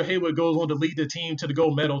 And Spencer Haywood goes on to lead the team to the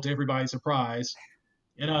gold medal to everybody's surprise.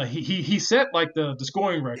 And he set like the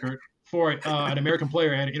scoring record for an American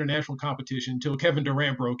player at an international competition until Kevin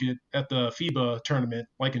Durant broke it at the FIBA tournament,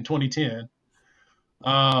 like in 2010.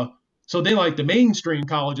 So then, like, the mainstream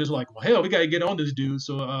colleges were like, well, hell, we got to get on this dude.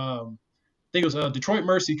 So I think it was Detroit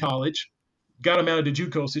Mercy College got him out of the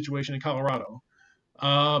JUCO situation in Colorado.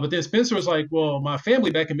 But then Spencer was like, well, my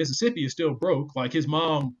family back in Mississippi is still broke. Like, his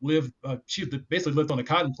mom she basically lived on a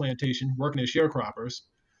cotton plantation working as sharecroppers.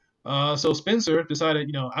 So Spencer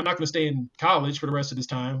decided, I'm not going to stay in college for the rest of this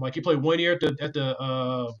time. Like, he played 1 year at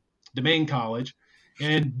the main college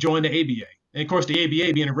and joined the ABA. And of course, the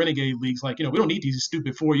ABA being a renegade league's like, we don't need these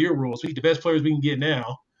stupid 4-year rules. We need the best players we can get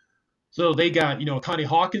now. So they got, Connie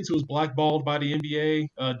Hawkins, who was blackballed by the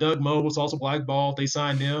NBA. Doug Moe was also blackballed. They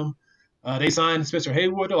signed him. They signed Spencer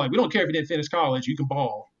Haywood. They're like, we don't care if you didn't finish college. You can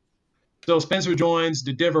ball. So Spencer joins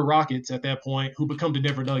the Denver Rockets at that point, who become the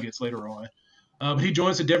Denver Nuggets later on. But he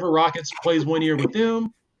joins the Denver Rockets, plays 1 year with them,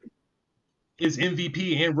 is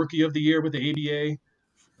MVP and Rookie of the Year with the ABA.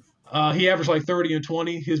 He averaged like 30 and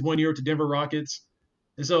 20 his 1 year with the Denver Rockets.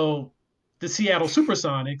 And so the Seattle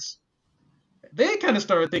Supersonics, they kind of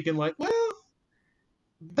started thinking like, well,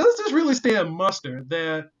 does this really stand muster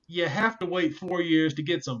that you have to wait 4 years to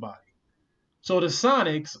get somebody? So the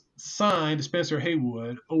Sonics signed Spencer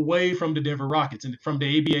Haywood away from the Denver Rockets and from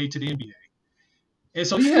the ABA to the NBA. And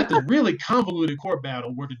so you had this really convoluted court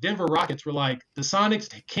battle where the Denver Rockets were like, the Sonics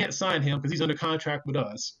can't sign him because he's under contract with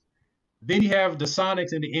us. Then you have the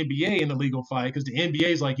Sonics and the NBA in the legal fight because the NBA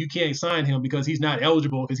is like, you can't sign him because he's not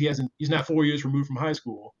eligible because he's not 4 years removed from high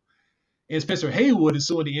school. And Spencer Haywood is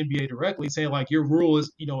suing the NBA directly, saying like, your rule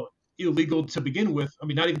is, illegal to begin with. I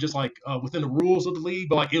mean, not even just like within the rules of the league,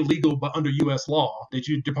 but like illegal but under U.S. law that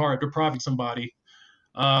you depriving somebody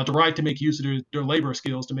the right to make use of their labor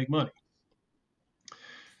skills to make money.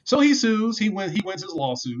 So he sues. He wins his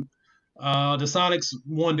lawsuit. The Sonics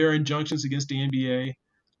won their injunctions against the NBA.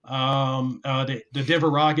 The Denver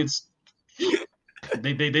Rockets,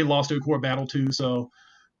 they lost their court battle too. So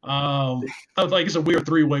like it's a weird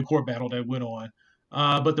 3-way court battle that went on.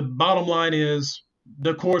 But the bottom line is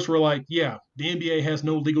the courts were like, yeah, the NBA has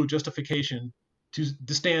no legal justification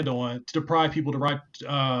to stand on to deprive people the right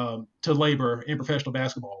to labor in professional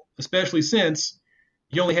basketball, especially since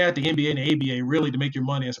you only had the NBA and the ABA really to make your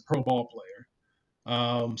money as a pro ball player.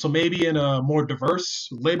 So maybe in a more diverse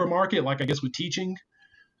labor market, like I guess with teaching,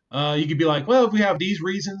 you could be like, well, if we have these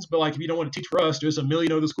reasons, but like if you don't want to teach for us, there's a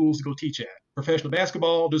million other schools to go teach at. Professional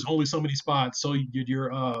basketball, there's only so many spots, so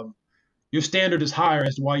your standard is higher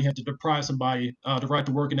as to why you have to deprive somebody the right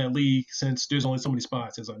to work in that league since there's only so many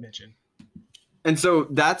spots, as I mentioned. And so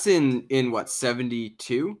that's in what,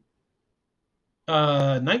 72?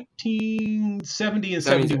 1970 and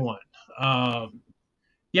 71.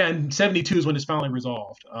 Yeah, and 72 is when it's finally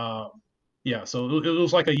resolved. Yeah, so it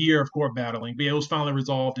was like a year of court battling, but yeah, it was finally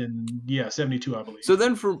resolved in 72, I believe. So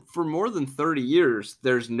then for more than 30 years,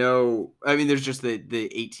 there's just the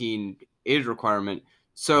 18 age requirement.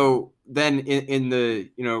 So then in the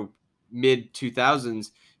mid 2000s,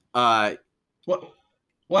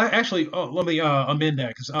 well, actually, let me amend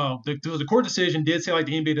that because the court decision did say like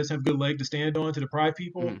the NBA doesn't have a good leg to stand on to deprive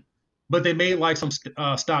people, mm-hmm. but they made like some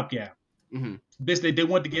stopgap. Mm-hmm. Basically, they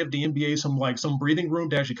want to give the NBA some breathing room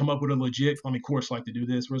to actually come up with a legit. I mean, courts like to do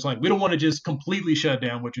this, where it's like we don't want to just completely shut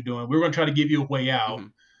down what you're doing. We're going to try to give you a way out.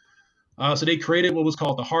 Mm-hmm. So they created what was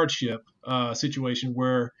called the hardship situation,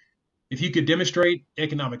 where if you could demonstrate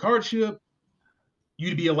economic hardship,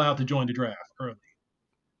 you'd be allowed to join the draft early.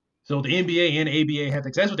 So the NBA and ABA had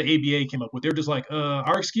that's what the ABA came up with. They're just like,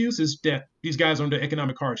 our excuse is that these guys are under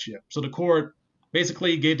economic hardship. So the court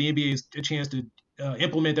basically gave the NBA a chance to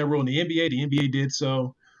implement that rule in the NBA. The NBA did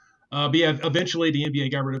so. But yeah, eventually the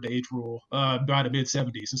NBA got rid of the age rule by the mid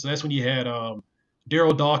 70s. And so that's when you had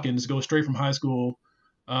Daryl Dawkins go straight from high school.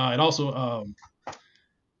 And also, I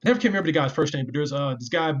never can remember the guy's first name, but there's this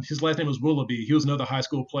guy, his last name was Willoughby. He was another high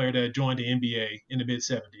school player that joined the NBA in the mid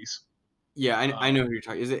 70s. Yeah, I know who you're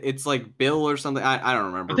talking. It's like Bill or something? I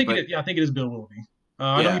don't remember. I think it is Bill Willoughby.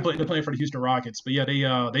 I know they're playing for the Houston Rockets, but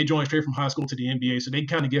yeah, they joined straight from high school to the NBA, so they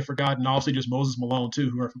kind of get forgotten. Also, just Moses Malone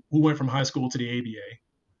too, who went from high school to the ABA.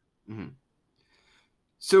 Mm-hmm.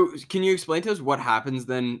 So, can you explain to us what happens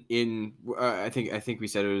then in? I think we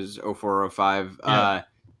said it was 04 or 05. Yeah.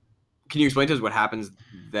 Can you explain to us what happens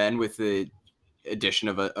then with the addition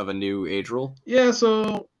of a new age rule? Yeah,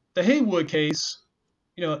 so the Haywood case,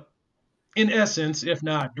 in essence, if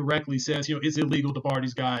not directly, says it's illegal to bar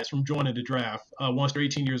these guys from joining the draft once they're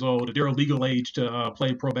 18 years old, if they're a legal age to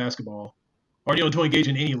play pro basketball, or to engage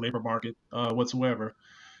in any labor market whatsoever.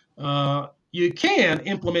 You can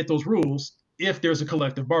implement those rules if there's a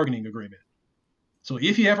collective bargaining agreement. So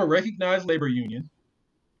if you have a recognized labor union,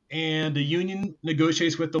 and the union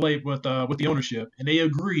negotiates with the ownership, and they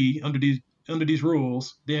agree under these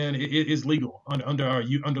rules, then it is legal under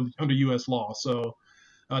U.S. law. So.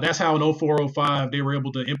 That's how in 04-05 they were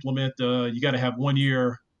able to implement you got to have 1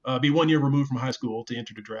 year, be 1 year removed from high school to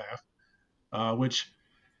enter the draft, which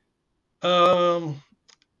I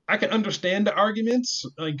can understand the arguments,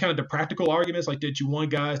 kind of the practical arguments, like that you want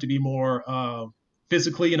guys to be more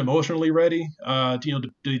physically and emotionally ready, to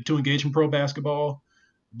engage in pro basketball.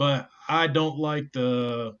 But I don't like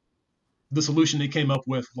the solution they came up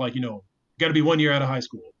with, like, got to be 1 year out of high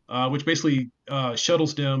school. Which basically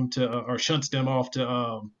shunts them off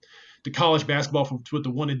to college basketball with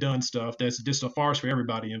the one and done stuff. That's just a farce for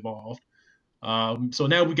everybody involved. So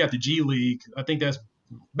now we got the G League. I think that's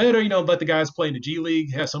better. Let the guys play in the G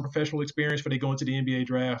League, have some professional experience before they go into the NBA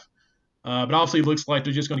draft. But obviously, it looks like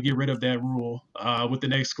they're just going to get rid of that rule with the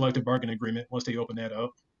next collective bargaining agreement once they open that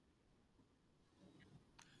up.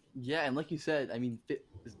 Yeah, and like you said, I mean,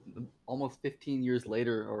 almost 15 years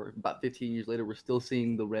later, or about 15 years later, we're still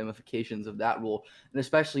seeing the ramifications of that rule. And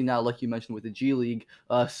especially now, like you mentioned with the G League,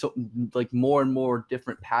 so like more and more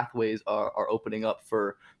different pathways are opening up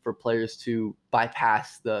for players to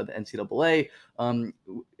bypass the NCAA, and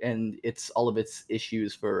it's all of its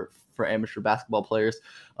issues for amateur basketball players.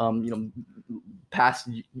 You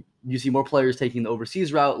see more players taking the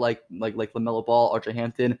overseas route, like LaMelo Ball, Archer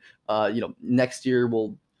Hampton. Next year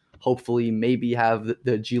we'll hopefully maybe have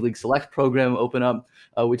the G League Select program open up,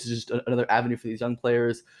 which is just another avenue for these young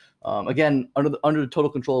players. Again, under the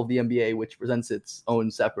total control of the NBA, which presents its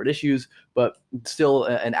own separate issues, but still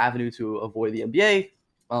an avenue to avoid the NBA.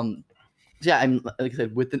 Yeah, and like I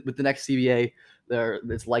said, with the next CBA,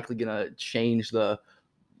 it's likely going to change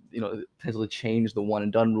potentially change the one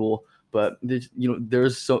and done rule. But there's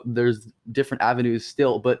different avenues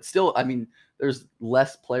still, but still, I mean, there's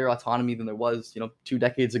less player autonomy than there was 2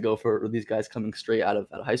 decades ago for these guys coming straight out of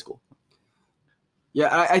high school.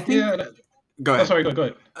 Yeah, I think. Yeah, go ahead. Oh, sorry, go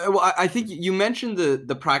ahead. Well, I think you mentioned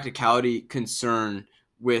the practicality concern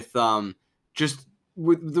with just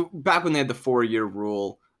with back when they had the 4-year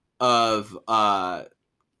rule. of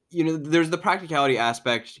there's the practicality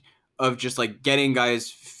aspect of just like getting guys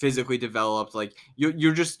physically developed. Like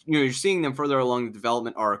you're just you're seeing them further along the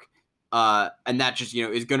development arc, and that just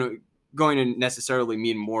is going to necessarily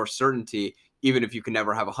mean more certainty, even if you can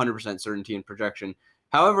never have 100% certainty in projection.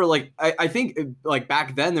 However, like I think like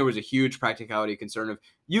back then there was a huge practicality concern of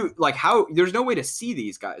how there's no way to see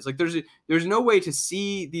these guys. Like there's no way to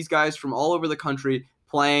see these guys from all over the country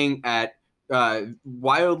playing at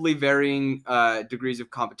wildly varying degrees of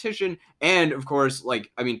competition. And of course,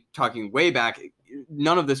 like, I mean, talking way back,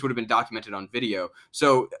 none of this would have been documented on video.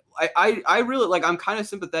 So I really like, I'm kind of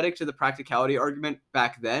sympathetic to the practicality argument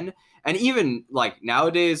back then. And even like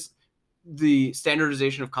nowadays, the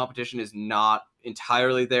standardization of competition is not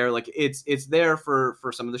entirely there. Like it's there for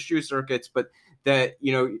some of the shoe circuits, but that,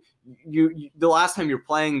 you the last time you're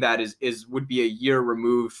playing that would be a year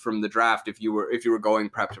removed from the draft if you were going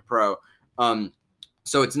prep to pro.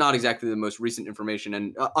 So it's not exactly the most recent information.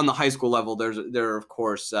 And on the high school level, there are of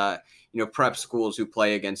course, prep schools who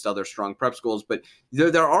play against other strong prep schools, but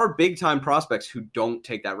there are big time prospects who don't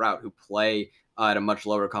take that route, who play at a much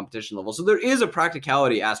lower competition level. So there is a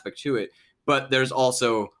practicality aspect to it, but there's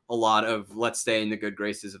also a lot of let's stay in the good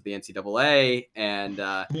graces of the NCAA, and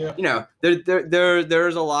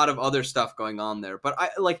there's a lot of other stuff going on there. But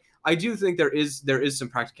I do think there is some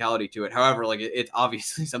practicality to it. However, like it's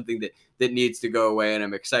obviously something that needs to go away, and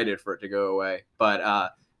I'm excited for it to go away. But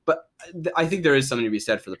I think there is something to be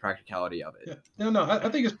said for the practicality of it. Yeah. No, I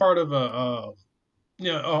think it's part of a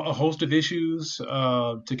host of issues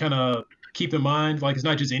to kind of keep in mind. Like it's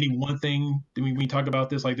not just any one thing. I mean, we talk about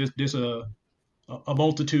this, like there's a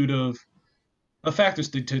multitude of factors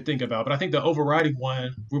to think about. But I think the overriding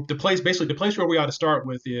one, the place where we ought to start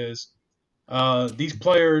with is these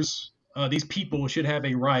players, these people should have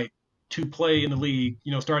a right to play in the league,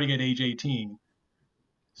 starting at age 18.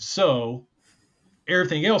 So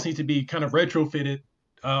everything else needs to be kind of retrofitted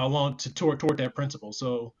toward that principle.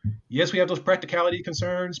 So yes, we have those practicality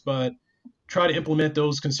concerns, but try to implement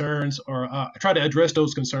those concerns or try to address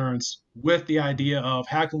those concerns with the idea of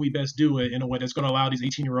how can we best do it in a way that's going to allow these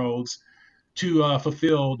 18-year-olds to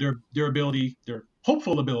fulfill their ability, their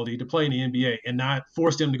hopeful ability to play in the NBA, and not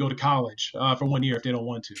force them to go to college for 1 year if they don't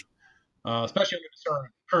want to, especially under the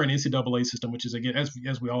current NCAA system, which is, again,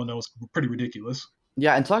 as we all know, is pretty ridiculous.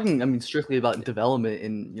 Yeah, and talking, I mean, strictly about development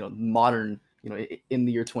in modern, in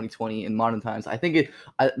the year 2020 in modern times, I think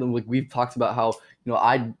like we've talked about how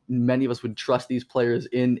many of us would trust these players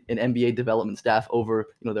in an NBA development staff over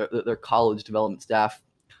their college development staff,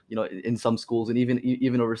 in some schools and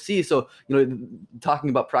even overseas. So talking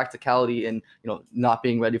about practicality and not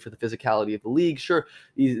being ready for the physicality of the league, sure,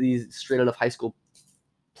 these straight out of high school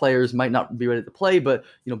players might not be ready to play, but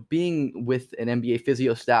being with an NBA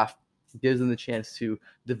physio staff gives them the chance to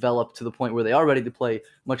develop to the point where they are ready to play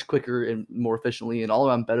much quicker and more efficiently and all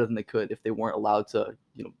around better than they could if they weren't allowed to,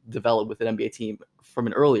 develop with an NBA team from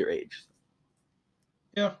an earlier age.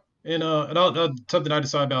 Yeah. And something I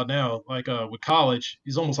decide about now, like with college,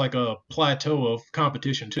 is almost like a plateau of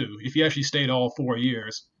competition too. If you actually stayed all 4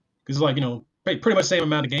 years, because it's like, pretty much the same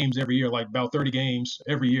amount of games every year, like about 30 games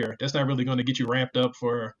every year. That's not really going to get you ramped up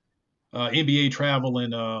for NBA travel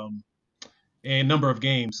and number of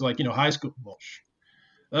games. Like, high school. Well,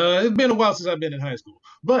 it's been a while since I've been in high school,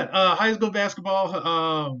 but high school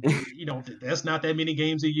basketball, that's not that many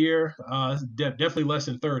games a year. Definitely less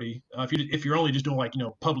than 30. If you're only just doing like,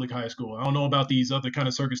 public high school. I don't know about these other kind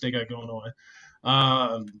of circuits they got going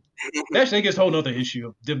on. Actually, I guess a whole nother issue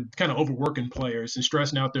of them kind of overworking players and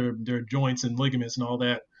stressing out their joints and ligaments and all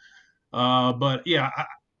that. But yeah,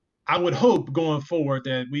 I would hope going forward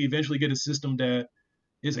that we eventually get a system that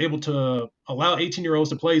is able to allow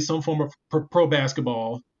 18-year-olds to play some form of pro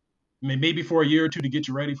basketball, maybe for a year or two to get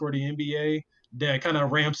you ready for the NBA, that kind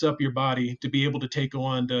of ramps up your body to be able to take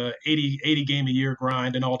on the 80 game a year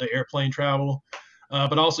grind and all the airplane travel,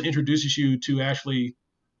 but also introduces you to actually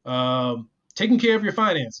taking care of your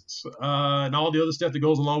finances and all the other stuff that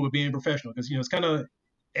goes along with being a professional. Because, it's kind of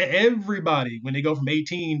everybody, when they go from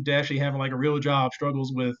 18 to actually having like a real job,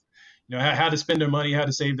 struggles with how to spend their money, how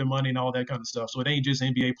to save their money, and all that kind of stuff. So it ain't just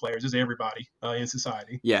NBA players; it's everybody in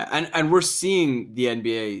society. Yeah, and we're seeing the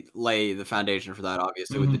NBA lay the foundation for that,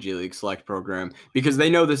 obviously, with the G League Select program, because they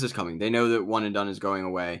know this is coming. They know that one and done is going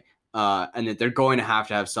away, and that they're going to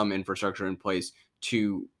have some infrastructure in place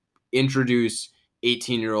to introduce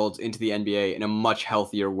 18-year-olds into the NBA in a much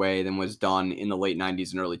healthier way than was done in the late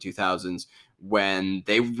 90s and early 2000s, when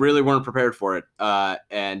they really weren't prepared for it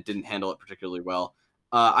and didn't handle it particularly well.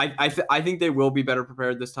 I think they will be better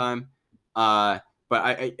prepared this time. But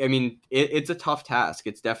But I mean, it's a tough task.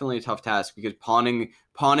 It's definitely a tough task because pawning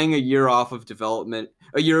a year of development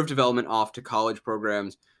off to college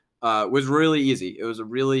programs was really easy. It was a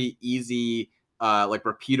really easy, like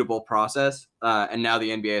repeatable process. And now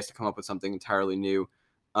the NBA has to come up with something entirely new.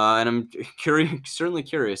 And I'm certainly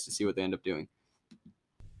curious to see what they end up doing.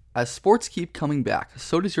 As sports keep coming back,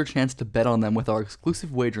 so does your chance to bet on them with our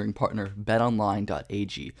exclusive wagering partner,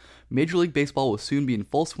 betonline.ag. Major League Baseball will soon be in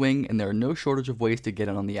full swing, and there are no shortage of ways to get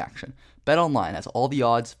in on the action. BetOnline has all the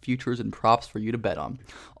odds, futures, and props for you to bet on.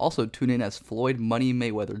 Also, tune in as Floyd Money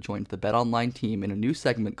Mayweather joins the BetOnline team in a new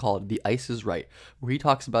segment called The Ice is Right, where he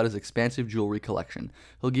talks about his expansive jewelry collection.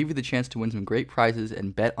 He'll give you the chance to win some great prizes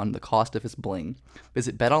and bet on the cost of his bling.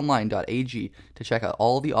 Visit betonline.ag to check out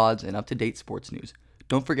all the odds and up-to-date sports news.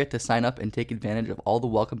 Don't forget to sign up and take advantage of all the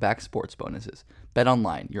welcome back sports bonuses.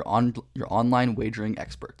 BetOnline, your online wagering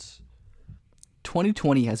experts.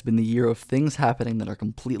 2020 has been the year of things happening that are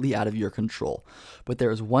completely out of your control. But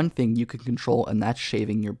there is one thing you can control, and that's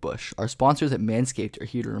shaving your bush. Our sponsors at Manscaped are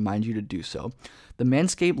here to remind you to do so. The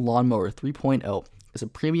Manscaped Lawnmower 3.0 is a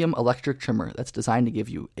premium electric trimmer that's designed to give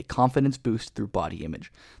you a confidence boost through body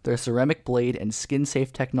image. Their ceramic blade and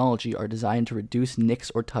skin-safe technology are designed to reduce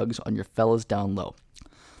nicks or tugs on your fellas down low.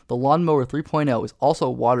 The Lawnmower 3.0 is also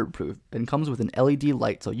waterproof and comes with an LED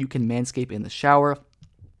light so you can manscape in the shower,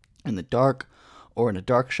 in the dark, or in a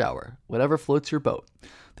dark shower, whatever floats your boat.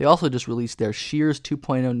 They also just released their Shears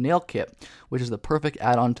 2.0 nail kit, which is the perfect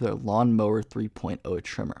add-on to their Lawnmower 3.0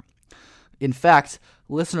 trimmer. In fact,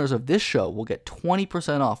 listeners of this show will get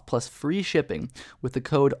 20% off plus free shipping with the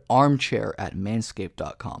code ARMCHAIR at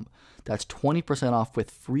manscaped.com. That's 20% off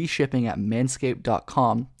with free shipping at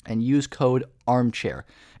manscaped.com and use code ARMCHAIR.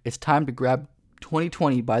 It's time to grab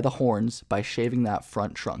 2020 by the horns by shaving that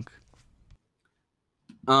front trunk.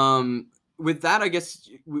 With that, I guess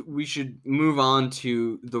we should move on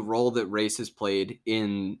to the role that race has played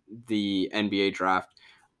in the NBA draft.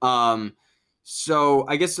 So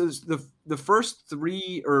I guess the first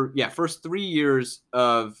 3 years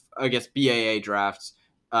of, I guess, BAA drafts,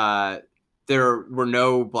 there were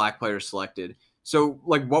no black players selected. So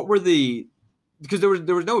like, what were because there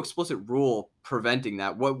was no explicit rule preventing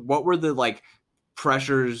that. What were the like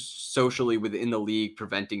pressures socially within the league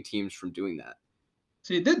preventing teams from doing that?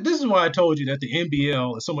 See, this is why I told you that the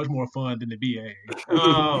NBL is so much more fun than the BAA.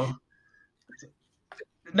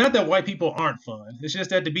 Not that white people aren't fun. It's just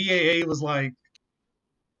that the BAA was like,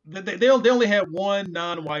 they only had one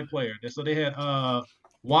non-white player. So they had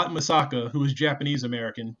Wat Masaka, who was Japanese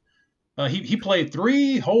American. He played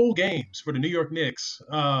 3 whole games for the New York Knicks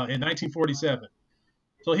in 1947.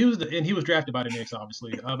 So he was drafted by the Knicks,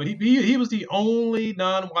 obviously. But he was the only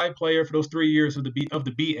non-white player for those 3 years of the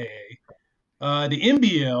BAA. The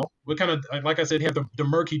NBL, we kind of, like I said, have the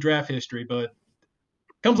murky draft history, but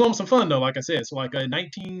comes along with some fun though. Like I said, so like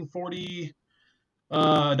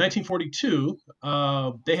 1942,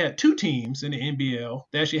 they had 2 teams in the NBL.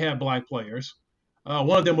 They actually had black players.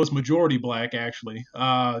 One of them was majority black, actually.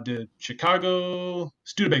 The Chicago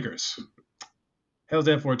Studebakers. How's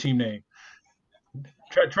that for a team name?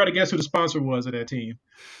 Try to guess who the sponsor was of that team.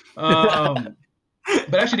 But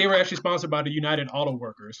actually, they were actually sponsored by the United Auto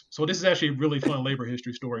Workers. So this is actually a really fun labor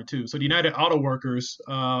history story, too. So the United Auto Workers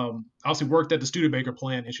obviously worked at the Studebaker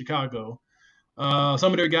plant in Chicago.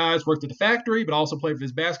 Some of their guys worked at the factory, but also played for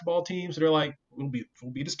this basketball team. So they're like, we'll be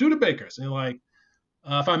the Studebakers. And they're like,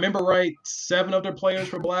 if I remember right, 7 of their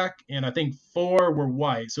players were black, and I think 4 were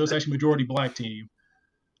white. So it's actually a majority black team.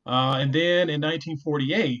 And then in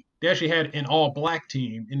 1948, they actually had an all-black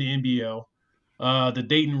team in the NBL, the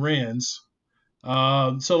Dayton Wrens.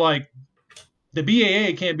 So like the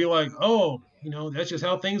BAA can't be like, oh, that's just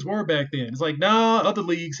how things were back then. It's like, nah, other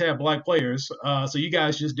leagues have black players. So you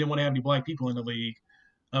guys just didn't want to have any black people in the league.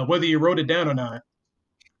 Whether you wrote it down or not,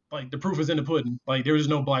 like the proof is in the pudding. Like there was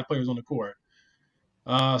no black players on the court.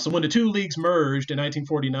 So when the 2 leagues merged in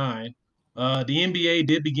 1949, the NBA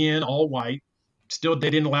did begin all white. Still, they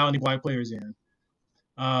didn't allow any black players in.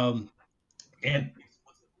 And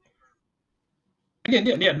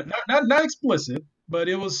again, not explicit, but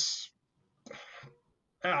it was.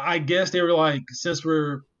 I guess they were like, since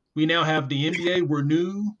we now have the NBA, we're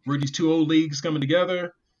these 2 old leagues coming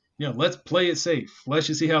together. Let's play it safe. Let's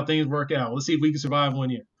just see how things work out. Let's see if we can survive 1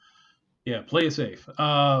 year. Yeah, play it safe.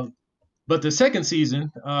 But the second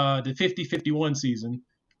season, the 50-51 season,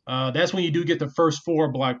 that's when you do get the first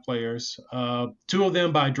 4 black players. 2 of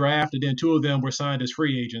them by draft, and then 2 of them were signed as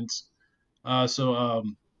free agents. So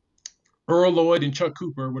Earl Lloyd and Chuck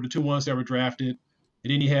Cooper were the 2 ones that were drafted.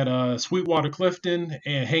 And then you had Sweetwater Clifton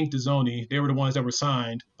and Hank Dezzoni. They were the ones that were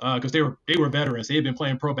signed because they were veterans. They had been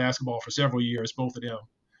playing pro basketball for several years, both of them.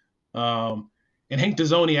 And Hank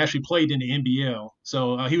Dezzoni actually played in the NBL.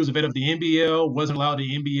 So he was a vet of the NBL, wasn't allowed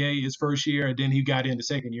the NBA his first year, and then he got in the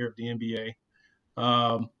second year of the NBA.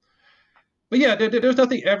 But yeah, there's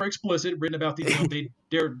nothing ever explicit written about these.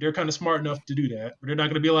 They're kind of smart enough to do that, but they're not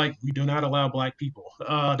going to be like, we do not allow black people.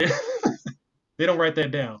 They don't write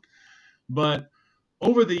that down. But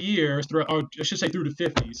over the years, or I should say through the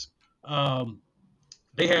 50s,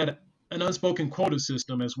 they had an unspoken quota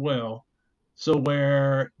system as well. So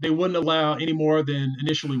where they wouldn't allow any more than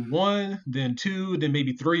initially one, then two, then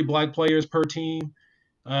maybe three black players per team.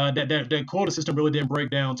 That quota system really didn't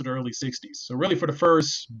break down to the early 60s. So really for the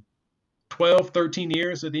first 12, 13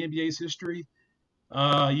 years of the NBA's history,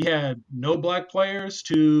 you had no black players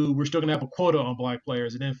to we're still going to have a quota on black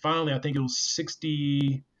players. And then finally, I think it was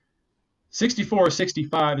 64 or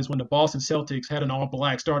 65 is when the Boston Celtics had an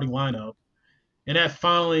all-black starting lineup. And that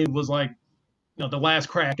finally was like, the last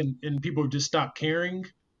crack, and people just stopped caring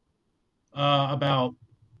about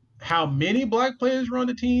how many black players were on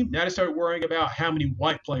the team. Now they started worrying about how many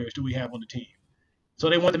white players do we have on the team. So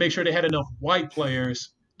they wanted to make sure they had enough white players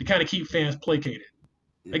to kind of keep fans placated.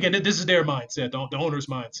 Again, this is their mindset, the owner's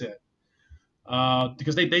mindset,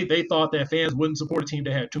 because they thought that fans wouldn't support a team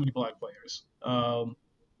that had too many black players.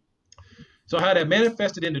 So how that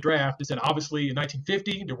manifested in the draft is that obviously in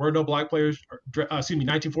 1950 there were no black players.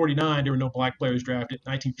 1949 there were no black players drafted.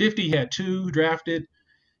 1950 had two drafted,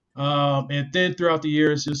 and then throughout the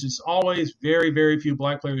years there's just always very, very few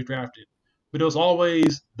black players drafted. But it was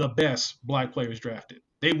always the best black players drafted.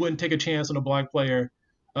 They wouldn't take a chance on a black player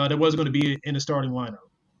that wasn't going to be in the starting lineup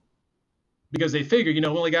because they figured, we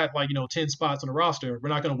only got 10 spots on the roster. We're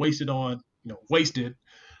not going to waste it on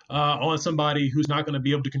somebody who's not going to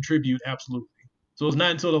be able to contribute absolutely. So it was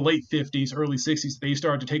not until the late 50s, early 60s, they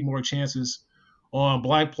started to take more chances on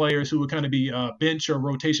black players who would kind of be bench or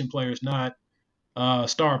rotation players, not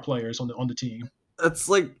star players on the team.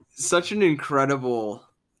 That's such an incredible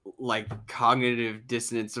cognitive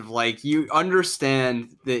dissonance of you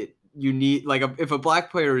understand that you need if a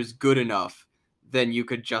black player is good enough, then you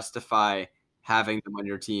could justify having them on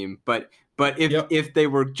your team. But if they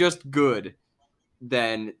were just good,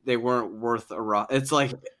 then they weren't worth a rock. It's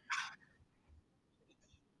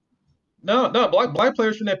no, black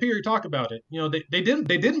players from that period talk about it. They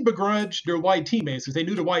didn't begrudge their white teammates because they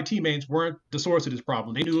knew the white teammates weren't the source of this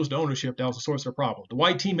problem. They knew it was the ownership that was the source of the problem. The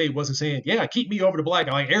white teammate wasn't saying, "Yeah, keep me over the black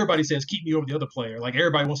guy." Everybody says, "Keep me over the other player."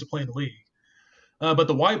 Everybody wants to play in the league. But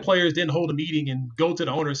the white players didn't hold a meeting and go to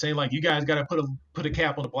the owner saying, "You guys got to put a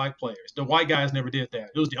cap on the black players." The white guys never did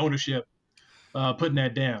that. It was the ownership putting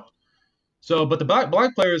that down. So, but the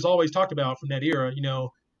black players always talked about from that era,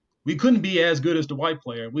 we couldn't be as good as the white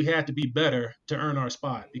player. We had to be better to earn our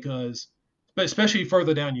spot but especially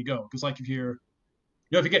further down you go. Because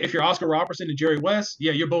if you're Oscar Robertson and Jerry West,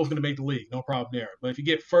 yeah, you're both going to make the league. No problem there. But if you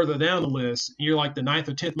get further down the list and you're the 9th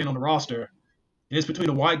or 10th man on the roster, and it's between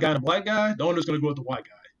a white guy and a black guy, the owner's going to go with the white guy.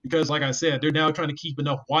 Because like I said, they're now trying to keep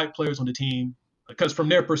enough white players on the team because from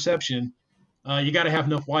their perception, you got to have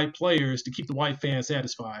enough white players to keep the white fans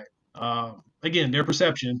satisfied. Again, their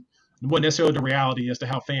perception wasn't necessarily the reality as to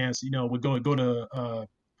how fans, would go to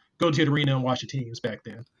the arena and watch the teams back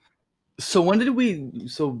then. So when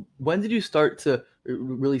did you start to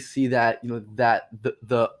really see that, that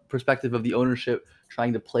the perspective of the ownership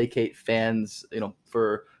trying to placate fans,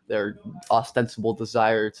 for their ostensible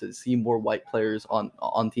desire to see more white players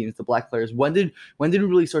on teams, the black players? When did we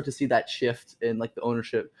really start to see that shift in the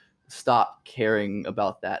ownership stop caring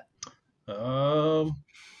about that?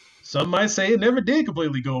 Some might say it never did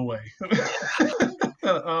completely go away.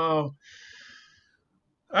 I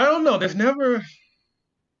don't know.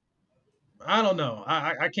 I don't know.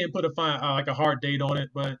 I can't put a hard date on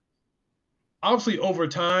it, but obviously over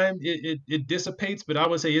time it dissipates. But I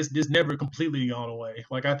would say it's never completely gone away.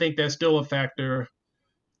 I think that's still a factor.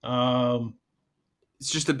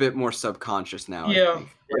 It's just a bit more subconscious now. Yeah.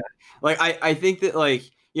 I think that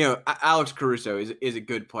Alex Caruso is a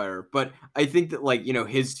good player, but I think that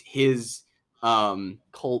his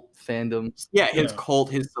cult fandom, his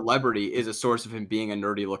cult, his celebrity is a source of him being a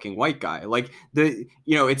nerdy looking white guy.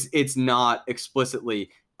 It's not explicitly,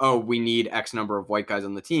 oh, we need X number of white guys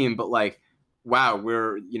on the team, but wow,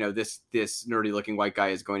 we're this nerdy looking white guy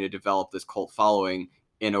is going to develop this cult following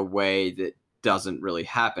in a way that doesn't really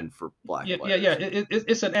happen for black players. Yeah.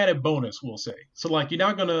 It's an added bonus, we'll say. So you're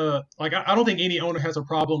not gonna I don't think any owner has a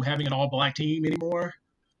problem having an all black team anymore.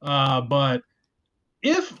 But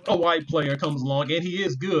if a white player comes along and he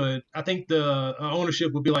is good, I think the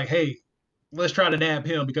ownership would be like, hey, let's try to nab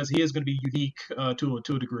him because he is going to be unique to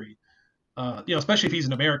a degree. Especially if he's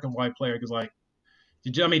an American white player, because like,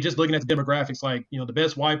 I mean, just looking at the demographics, like the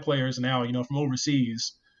best white players now, from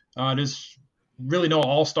overseas, there's really no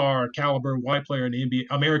all-star caliber white player in the NBA,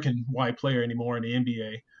 American white player anymore in the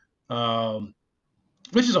NBA,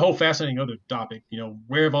 which is a whole fascinating other topic.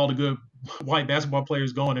 Where have all the good white basketball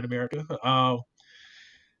players going in America?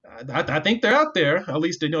 I think they're out there. At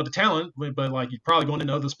least they know the talent, but like you're probably going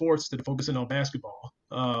into other sports instead of focusing on basketball.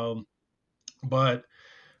 But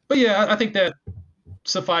yeah, I think that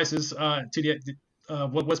suffices to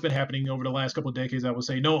what's been happening over the last couple of decades. I would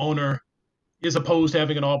say no owner is opposed to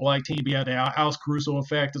having an all-black team. But yeah, the Alex Caruso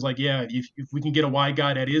effect is like, yeah, if we can get a white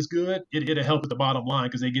guy that is good, it'll help with the bottom line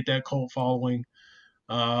because they get that cult following.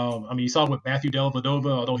 I mean, you saw with Matthew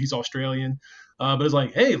Dellavedova, although he's Australian. But it's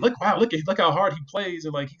like, hey, look how hard he plays,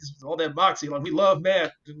 and like he's all that boxing. Like we love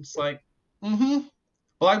Matt. And it's like,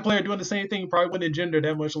 black player doing the same thing probably wouldn't engender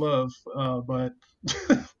that much love. But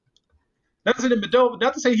not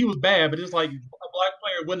to say he was bad, but it's like a black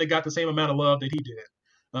player wouldn't have got the same amount of love that he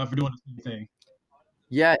did for doing the same thing.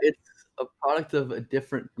 Yeah, it's a product of a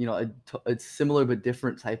different, it's similar but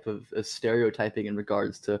different type of stereotyping in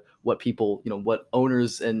regards to what people, what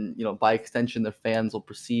owners and, by extension, their fans will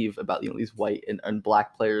perceive about, these white and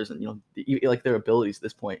black players and, like their abilities at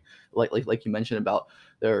this point, like you mentioned about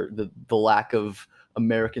the lack of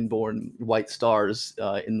American-born white stars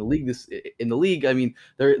in the league. I mean,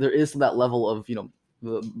 there is that level of,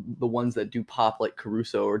 the ones that do pop like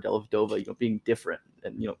Caruso or Dellavedova, being different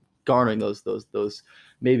and, garnering those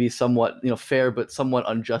maybe somewhat fair but somewhat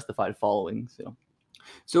unjustified followings.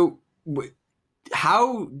 So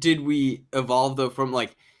how did we evolve though from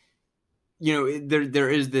like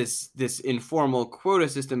there is this informal quota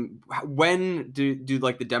system? When do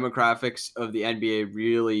like the demographics of the NBA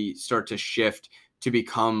really start to shift to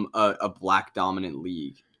become a black dominant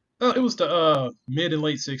league? It was the mid and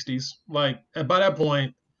late 60s. Like by that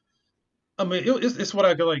point, I mean, it's what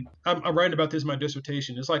I go like. I'm writing about this in my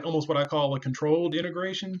dissertation. It's like almost what I call a controlled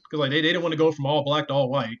integration because like they didn't want to go from all black to all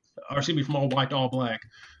white, or excuse me, from all white to all black.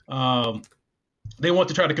 They want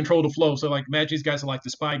to try to control the flow. So like, imagine these guys are like the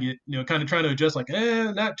Spygate, kind of trying to adjust like,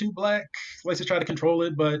 not too black. Let's just try to control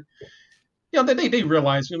it. But they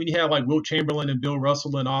realized when you have like Wilt Chamberlain and Bill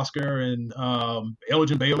Russell and Oscar and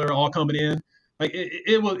Elgin Baylor all coming in, like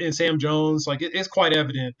it was, and Sam Jones, like it's quite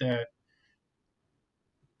evident that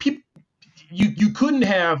you couldn't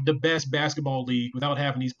have the best basketball league without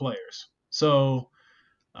having these players. So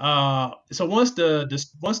once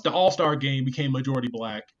the All-Star game became majority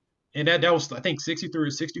black, and that was I think 63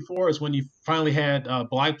 or 64 is when you finally had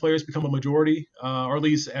black players become a majority, or at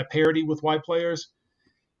least at parity with white players.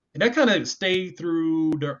 And that kind of stayed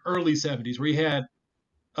through the early 70s, where you had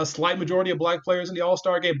a slight majority of black players in the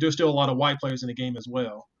All-Star game, but there's still a lot of white players in the game as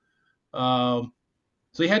well.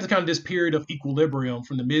 So you had this period of equilibrium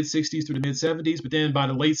from the mid 60s through the mid 70s, but then by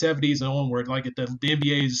the late 70s and onward, like the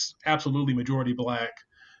NBA is absolutely majority black,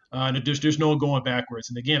 and there's no going backwards.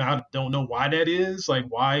 And again, I don't know why that is. Like,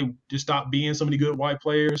 why just stop being so many good white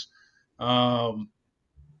players? But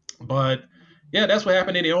yeah, that's what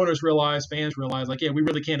happened. And the owners realized, fans realized, like, yeah, we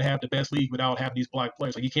really can't have the best league without having these black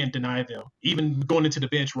players. Like, you can't deny them, even going into the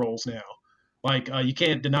bench roles now. Like, you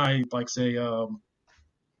can't deny, like, say,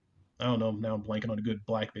 I don't know. Now I'm blanking on a good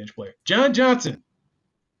black bench player. John Johnson.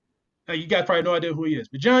 You guys probably no idea who he is,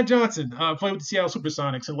 but John Johnson played with the Seattle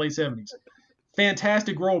Supersonics in the late 70s.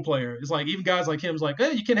 Fantastic role player. It's like even guys like him is like,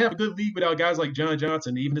 hey, you can't have a good league without guys like John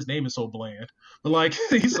Johnson. Even his name is so bland. But like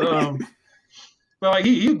he's he's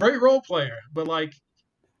a great role player. But like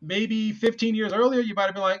maybe 15 years earlier, you might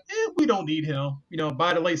have been like, we don't need him.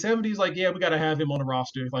 By the late 70s, like, yeah, we got to have him on the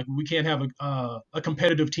roster. Like we can't have a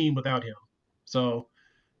competitive team without him. So.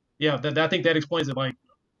 Yeah, I think that explains it. Like,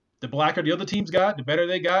 the blacker the other teams got, the better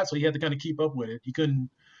they got. So you had to kind of keep up with it. You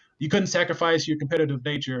couldn't sacrifice your competitive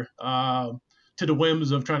nature to the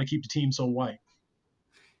whims of trying to keep the team so white.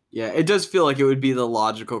 Yeah, it does feel like it would be the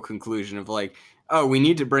logical conclusion of like, oh, we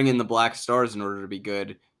need to bring in the black stars in order to be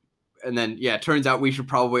good. And then, yeah, it turns out we should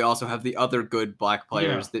probably also have the other good black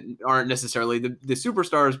players that aren't necessarily the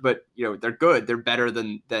superstars, but, they're good. They're better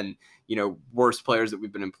than worse players that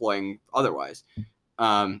we've been employing otherwise.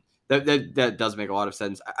 That does make a lot of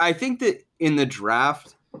sense. I think that in the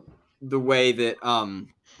draft, the way that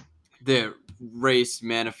the race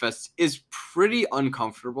manifests is pretty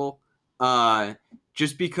uncomfortable,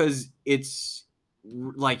 just because it's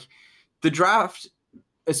like the draft,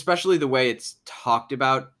 especially the way it's talked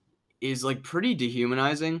about, is like pretty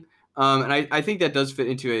dehumanizing. And I think that does fit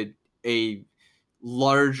into a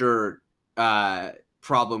larger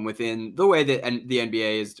problem within the way that the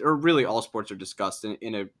NBA is, or really all sports are discussed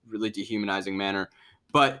in a really dehumanizing manner.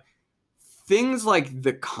 But things like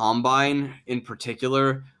the combine in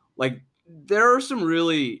particular, like there are some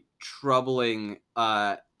really troubling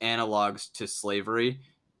analogs to slavery.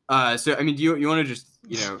 So, I mean, do you want to just,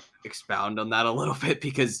 expound on that a little bit,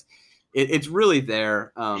 because it's really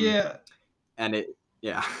there. Yeah. And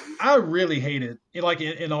yeah. I really hate it. Like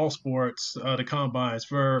in all sports, the combines,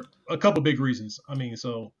 for a couple big reasons. I mean,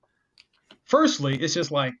 so firstly, it's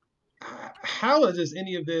just like, how does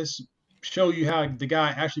any of this show you how the guy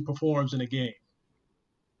actually performs in a game?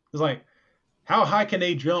 It's like, how high can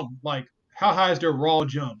they jump? Like, how high is their raw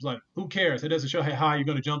jumps? Like, who cares? It doesn't show how high you're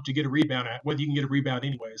going to jump to get a rebound at, whether you can get a rebound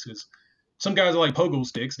anyways. Because some guys are like pogo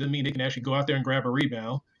sticks. Doesn't mean they can actually go out there and grab a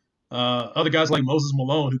rebound. Other guys like Moses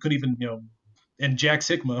Malone, who couldn't even, and Jack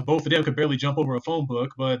Sigma, both of them could barely jump over a phone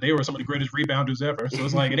book, but they were some of the greatest rebounders ever. So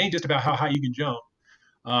it's like, it ain't just about how high you can jump.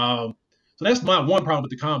 So that's my one problem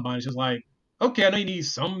with the combine. It's just like, okay, I know you need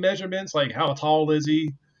some measurements, like how tall is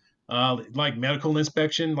he? Like medical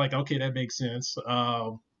inspection, like, okay, that makes sense.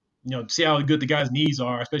 See how good the guy's knees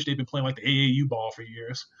are, especially they've been playing like the AAU ball for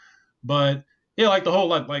years. But yeah, like the whole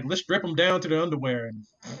like let's strip them down to their underwear and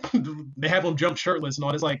they have them jump shirtless and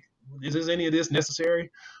all. It's like, is any of this necessary?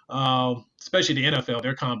 Especially the NFL,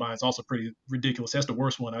 their combine is also pretty ridiculous. That's the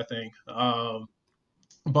worst one, I think.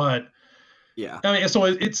 But yeah, I mean, so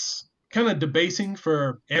it's kind of debasing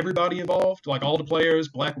for everybody involved, like all the players,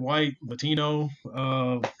 black, white, Latino,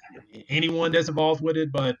 anyone that's involved with it.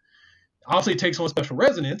 But obviously, it takes on special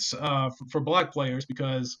resonance for black players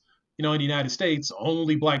because, in the United States,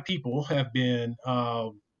 only black people have been,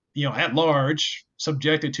 at large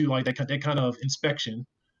subjected to like that kind of inspection.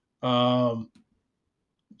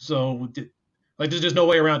 So like, there's just no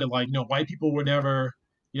way around it. Like, white people were never,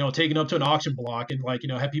 taken up to an auction block and like,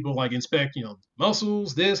 have people like inspect,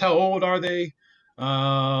 muscles, how old are they?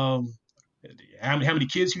 How many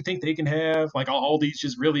kids you think they can have? Like all these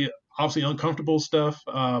just really obviously uncomfortable stuff.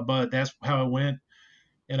 But that's how it went.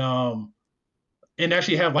 And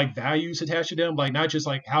actually have like values attached to them, like not just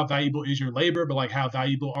like how valuable is your labor, but like how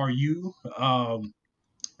valuable are you?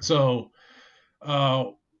 So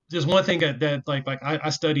there's one thing that like I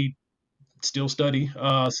studied, still study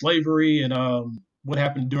slavery and what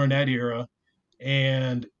happened during that era.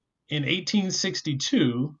 And in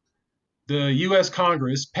 1862, the U.S.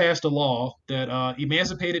 Congress passed a law that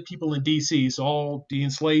emancipated people in D.C., so all the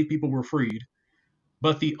enslaved people were freed.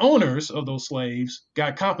 But the owners of those slaves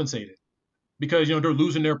got compensated because they're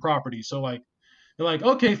losing their property. So like they're like,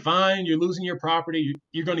 okay, fine, you're losing your property.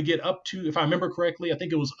 You're going to get up to, if I remember correctly, I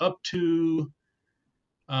think it was up to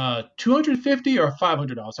 $250 or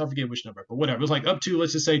 $500. I forget which number, but whatever. It was like up to,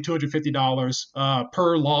 let's just say $250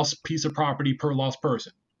 per lost piece of property per lost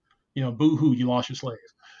person. Boo hoo, you lost your slave.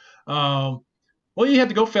 Well, you had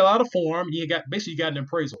to go fill out a form. You got an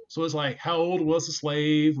appraisal. So it's like, how old was the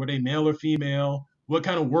slave? Were they male or female? What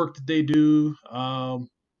kind of work did they do? I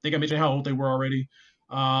think I mentioned how old they were already.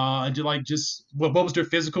 And just what was their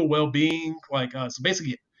physical well-being? Like, so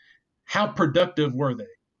basically, how productive were they?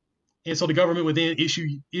 And so the government would then issue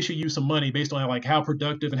you some money based on like how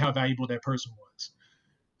productive and how valuable that person was.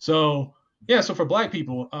 So yeah, so for black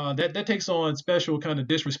people, that takes on special kind of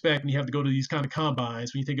disrespect, and you have to go to these kind of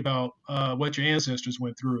combines when you think about what your ancestors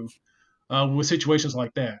went through with situations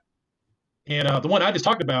like that. And the one I just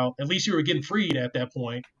talked about, at least you were getting freed at that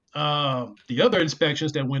point. The other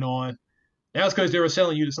inspections that went on, that was because they were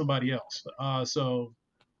selling you to somebody else.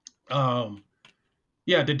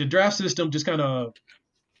 Yeah, the draft system just kind of,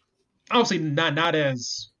 obviously not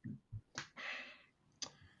as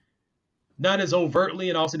overtly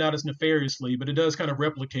and also not as nefariously, but it does kind of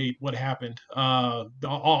replicate what happened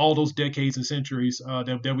all those decades and centuries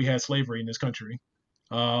that we had slavery in this country.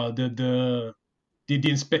 The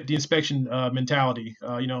inspection mentality.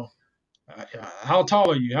 How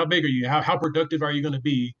tall are you? How big are you? How productive are you going to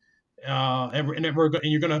be? And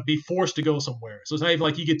you're going to be forced to go somewhere. So it's not even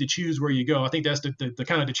like you get to choose where you go. I think that's the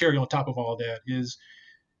kind of the cherry on top of all that is,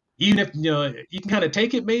 even if you can kind of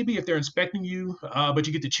take it maybe if they're inspecting you, but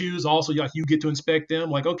you get to choose also. Like you get to inspect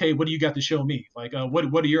them. Like, okay, what do you got to show me? Like,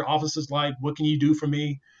 what are your offices like? What can you do for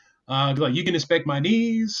me? Like you can inspect my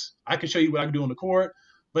knees. I can show you what I can do on the court.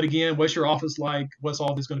 But again, what's your office like? What's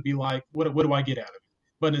all this going to be like? What do I get out of it?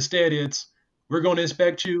 But instead, it's we're going to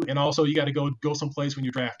inspect you, and also you got to go someplace when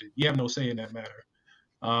you're drafted. You have no say in that matter.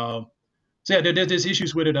 So yeah, there's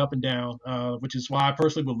issues with it up and down, which is why I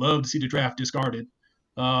personally would love to see the draft discarded.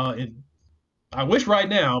 And I wish right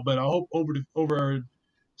now, but I hope over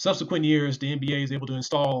subsequent years, the NBA is able to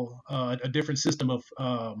install a different system of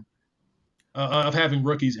having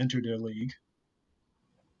rookies enter their league.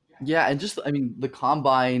 Yeah, and just I mean the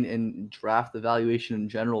combine and draft evaluation in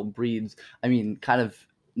general breeds. I mean, kind of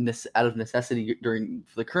out of necessity during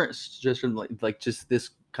the current situation, like just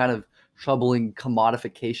this kind of troubling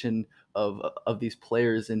commodification of these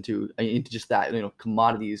players into just that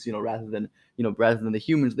commodities, rather than the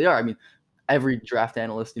humans they are. I mean, every draft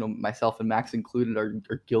analyst, myself and Max included, are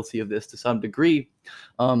guilty of this to some degree.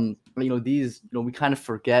 We kind of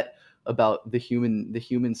forget about the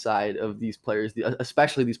human side of these players,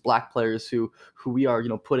 especially these black players who we are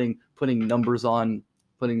putting numbers on,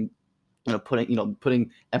 putting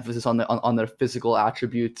emphasis on their physical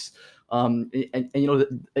attributes.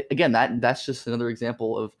 Again, that's just another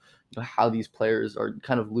example of how these players are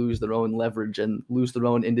kind of lose their own leverage and lose their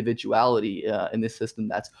own individuality in this system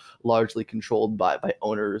that's largely controlled by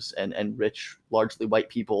owners and rich, largely white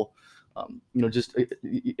people. Just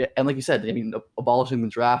and like you said, I mean, abolishing the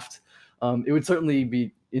draft, it would certainly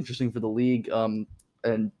be interesting for the league.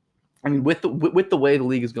 And I mean, with the way the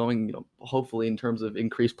league is going, hopefully in terms of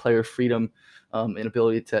increased player freedom and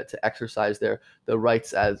ability to exercise their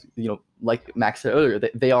rights, as like Max said earlier,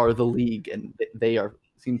 they are the league, and they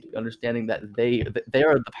seem to be understanding that they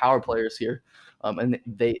are the power players here, and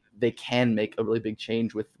they can make a really big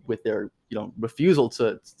change with their refusal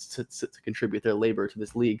to contribute their labor to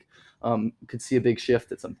this league. Could see a big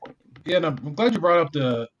shift at some point. Yeah, and I'm glad you brought up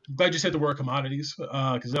I'm glad you said the word commodities,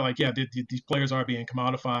 because they're like, yeah, these players are being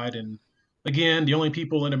commodified, and again, the only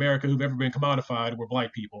people in America who've ever been commodified were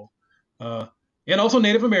black people, uh, and also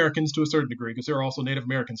Native Americans to a certain degree, because there are also Native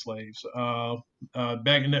American slaves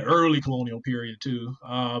back in the early colonial period too.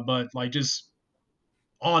 But like just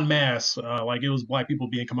en masse, like it was black people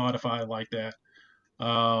being commodified like that.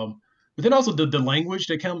 But then also the language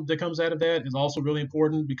that comes out of that is also really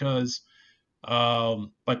important because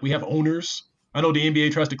like we have owners. I know the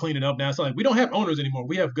NBA tries to clean it up now. It's like we don't have owners anymore.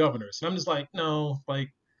 We have governors. And I'm just like, no, like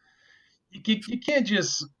you can't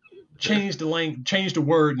just change the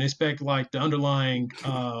word and expect like the underlying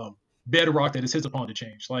bedrock that it sits upon to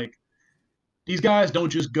change. Like these guys don't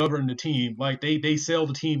just govern the team. Like they sell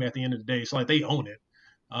the team at the end of the day. So like they own it.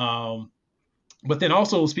 Um, but then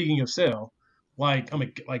also speaking of sell, like I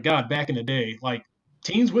mean, like God, back in the day, like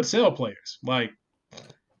teams would sell players. Like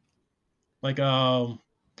I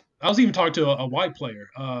was even talking to a white player,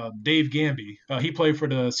 Dave Gamby. He played for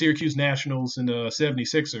the Syracuse Nationals and the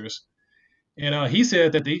 76ers. And he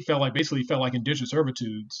said that they basically felt like indentured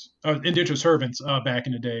servants back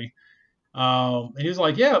in the day. And he was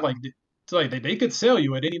like, yeah, like it's like they could sell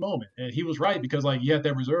you at any moment. And he was right because like you had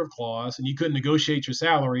that reserve clause and you couldn't negotiate your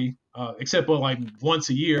salary except for like once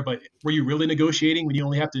a year. But were you really negotiating when you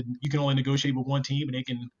can only negotiate with one team and they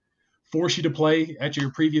can force you to play at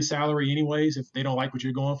your previous salary anyways if they don't like what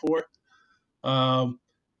you're going for? But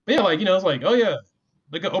yeah, like it's like, oh yeah,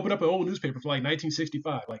 they could open up an old newspaper for like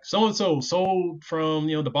 1965, like so and so sold from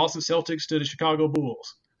the Boston Celtics to the Chicago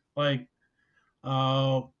Bulls, like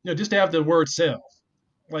just to have the word sell,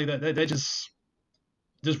 like that just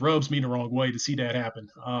rubs me the wrong way to see that happen.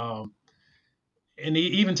 And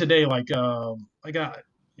even today, like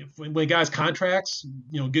when guys' contracts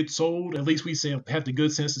get sold, at least we say have the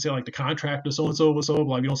good sense to say like the contract of so and so was sold.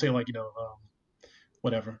 Like we don't say like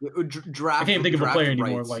whatever. I Draft can't think of a draft player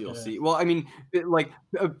anymore. rights, Like, you'll see. Well, I mean, like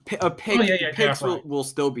a oh pick yeah, yeah, picks draft right. will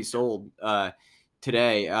still be sold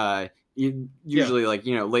today. Yeah, Usually like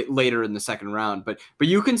later in the second round, but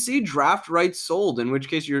you can see draft rights sold, in which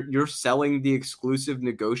case you're selling the exclusive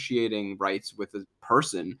negotiating rights with a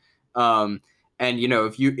person. And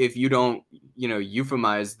if you don't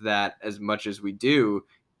euphemize that as much as we do,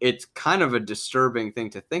 it's kind of a disturbing thing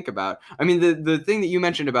to think about. I mean, the thing that you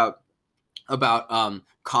mentioned about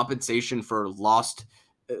compensation for lost,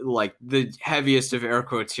 like the heaviest of air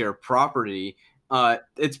quotes here, property.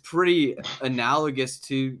 It's pretty analogous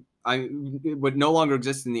to what no longer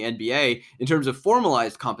exists in the NBA in terms of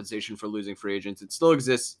formalized compensation for losing free agents. It still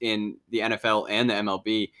exists in the NFL and the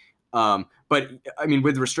MLB. But I mean,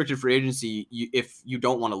 with restricted free agency, if you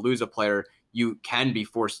don't want to lose a player, you can be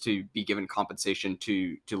forced to be given compensation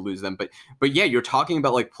to lose them. But yeah, you're talking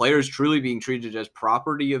about like players truly being treated as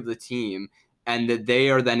property of the team, and that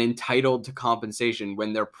they are then entitled to compensation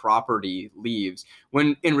when their property leaves.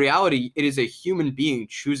 When in reality, it is a human being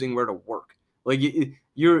choosing where to work. Like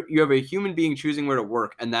you have a human being choosing where to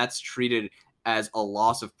work, and that's treated as a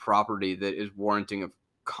loss of property that is warranting of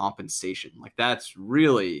compensation. Like that's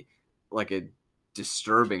really like a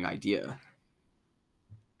disturbing idea.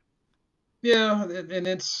 yeah, and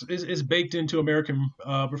it's baked into American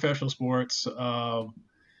professional sports. Uh,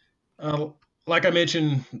 like I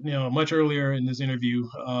mentioned, much earlier in this interview,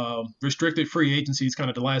 restricted free agency is kind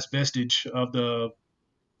of the last vestige of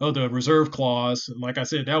the reserve clause. And like I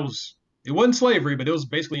said, it wasn't slavery, but it was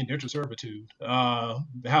basically indentured servitude.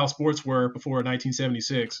 How sports were before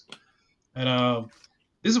 1976, and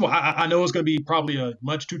this is why I know it's going to be probably a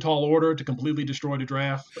much too tall order to completely destroy the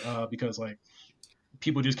draft, because like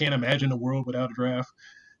people just can't imagine a world without a draft.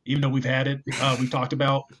 Even though we've had it, we've talked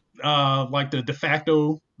about like the de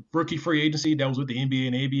facto rookie free agency that was with the NBA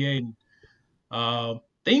and ABA, and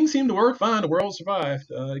things seemed to work fine. The world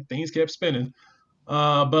survived. Things kept spinning.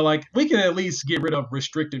 But like we can at least get rid of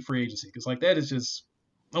restricted free agency, because like that is just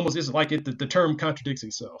almost it's like the term contradicts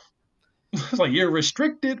itself. It's like you're a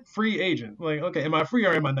restricted free agent. Like, okay, am I free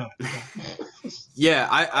or am I not? Yeah,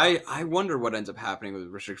 I wonder what ends up happening with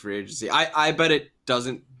restricted free agency. I bet it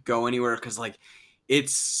doesn't go anywhere, because like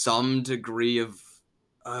it's some degree of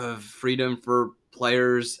freedom for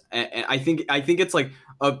players, and I think it's like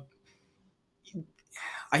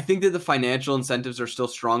I think that the financial incentives are still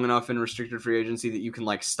strong enough in restricted free agency that you can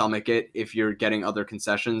like stomach it if you're getting other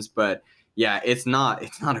concessions. But yeah, it's not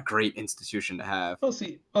a great institution to have.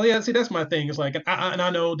 See, that's my thing. It's like, and I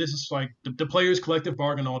know this is like the players' collective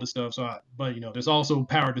bargain, all this stuff. But there's also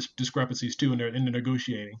power discrepancies too in the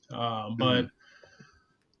negotiating. But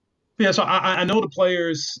yeah, so I know the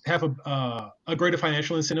players have a greater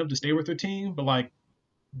financial incentive to stay with their team, but like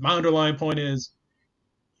my underlying point is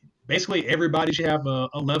basically everybody should have a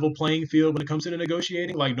level playing field when it comes to the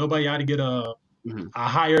negotiating. Like nobody ought to get a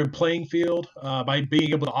higher playing field by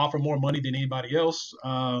being able to offer more money than anybody else.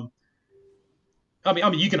 I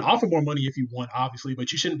mean, you can offer more money if you want, obviously,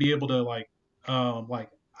 but you shouldn't be able to like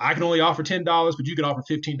I can only offer $10, but you can offer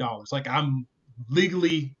 $15. Like I'm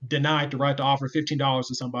legally denied the right to offer $15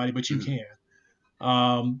 to somebody, but you can.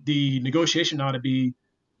 The negotiation ought to be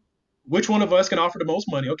which one of us can offer the most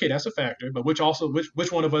money. Okay, that's a factor, but which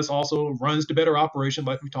one of us also runs the better operation,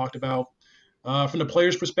 like we talked about. From the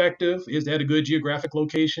player's perspective, is that a good geographic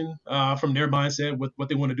location from their mindset with what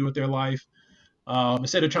they want to do with their life?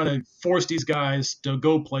 Instead of trying to force these guys to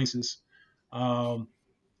go places.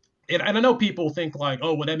 And I know people think like,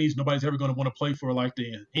 oh, well, that means nobody's ever going to want to play for like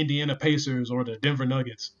the Indiana Pacers or the Denver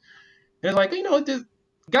Nuggets. And it's like, the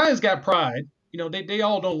guys got pride. They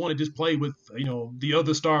all don't want to just play with the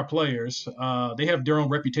other star players. They have their own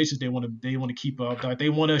reputations they want to keep up. Like they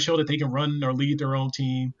want to show that they can run or lead their own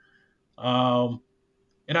team. And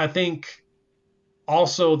I think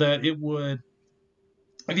also that it would,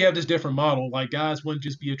 if you have this different model, like guys wouldn't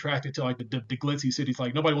just be attracted to like the glitzy cities.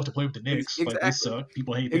 Like nobody wants to play with the Knicks. Exactly. Like they suck.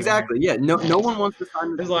 People hate them. Exactly. Yeah. No one wants to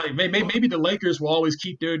sign. It's like maybe the Lakers will always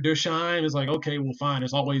keep their shine. It's like, okay, well, fine.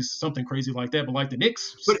 There's always something crazy like that. But like the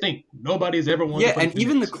Knicks stink. Nobody's ever wanted. Yeah, and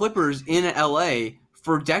even the Clippers in LA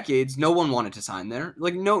for decades, no one wanted to sign there.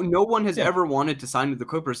 Like no one has ever wanted to sign with the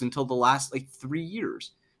Clippers until the last like 3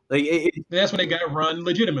 years. Like that's when they got run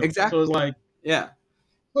legitimately. Exactly. So it's like yeah.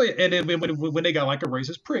 Well, and then when they got like a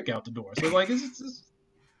racist prick out the door, so like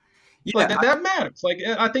like that matters. Like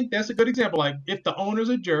I think that's a good example. Like if the owner's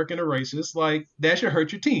a jerk and a racist, like that should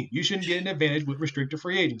hurt your team. You shouldn't get an advantage with restricted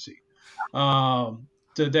free agency to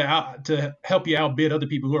help you outbid other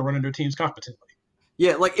people who are running their teams competently.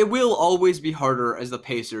 Yeah, like it will always be harder as the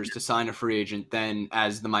Pacers to sign a free agent than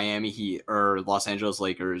as the Miami Heat or Los Angeles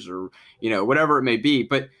Lakers or whatever it may be,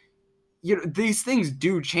 but. These things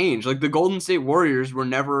do change. Like the Golden State Warriors were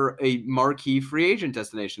never a marquee free agent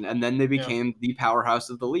destination, and then they became the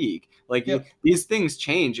powerhouse of the league. Like these things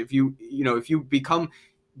change. If you become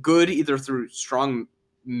good either through strong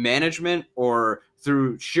management or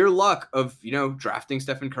through sheer luck of drafting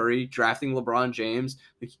Stephen Curry, drafting LeBron James,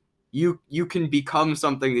 like you can become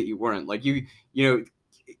something that you weren't. Like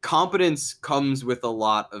competence comes with a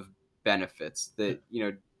lot of benefits that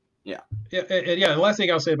Yeah. The last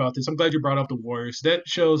thing I'll say about this, I'm glad you brought up the Warriors. That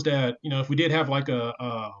shows that if we did have like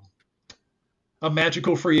a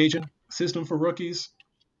magical free agent system for rookies,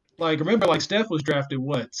 like remember, like Steph was drafted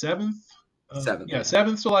what, seventh? Seventh. Yeah,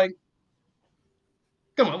 seventh. So like,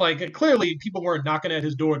 come on, like clearly people weren't knocking at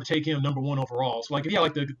his door to take him number 1 overall. So like, if you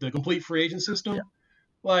had like the complete free agent system,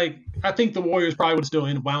 like I think the Warriors probably would have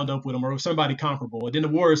still wound up with him or somebody comparable. And then the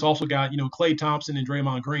Warriors also got Klay Thompson and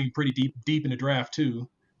Draymond Green pretty deep in the draft too.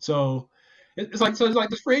 So it's like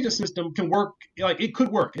this free agent system can work. Like it could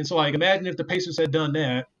work. And so like imagine if the Pacers had done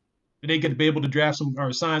that, they could be able to draft some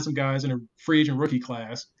or sign some guys in a free agent rookie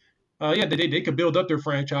class. They could build up their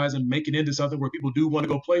franchise and make it into something where people do want to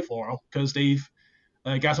go play for them because they've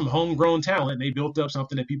got some homegrown talent. And they built up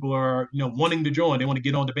something that people are wanting to join. They want to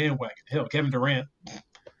get on the bandwagon. Hell, Kevin Durant,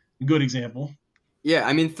 good example. Yeah,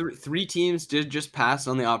 I mean, three teams did just pass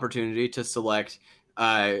on the opportunity to select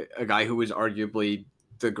a guy who was arguably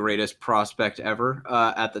the greatest prospect ever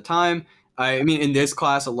at the time. I mean, in this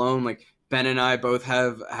class alone, like Ben and I both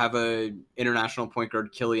have a international point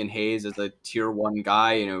guard, Killian Hayes, as a tier 1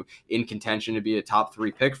 guy, in contention to be a top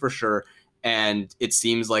 3 pick for sure. And it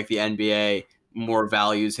seems like the NBA more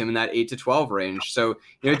values him in that 8 to 12 range. So,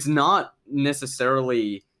 it's not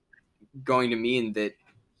necessarily going to mean that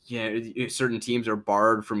certain teams are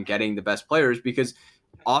barred from getting the best players, because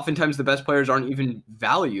oftentimes the best players aren't even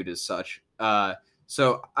valued as such.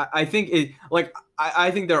 So I think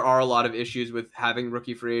I think there are a lot of issues with having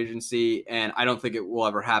rookie free agency, and I don't think it will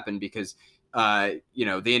ever happen because the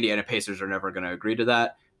Indiana Pacers are never going to agree to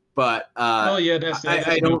that. But that's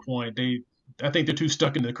a good point. I think they're too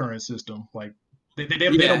stuck in the current system. Like they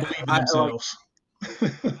don't believe in themselves.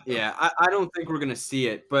 I don't think we're going to see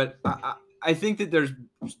it, but I think that there's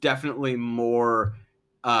definitely more.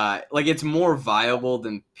 It's more viable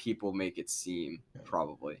than people make it seem,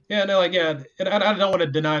 probably. And I don't want to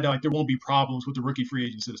deny that there won't be problems with the rookie free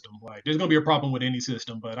agent system. Like, there's going to be a problem with any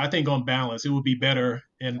system, but I think on balance, it would be better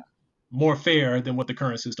and more fair than what the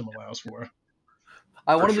current system allows for.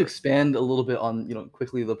 I wanted to expand a little bit on,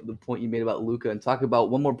 quickly the point you made about Luka, and talk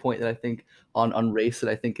about one more point that I think on race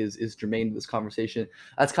that I think is germane to this conversation.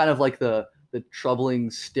 That's kind of like the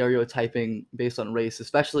troubling stereotyping based on race,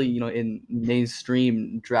 especially, in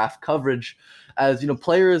mainstream draft coverage, as,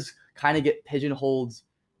 players kind of get pigeonholed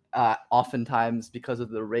oftentimes because of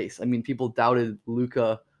the race. I mean, people doubted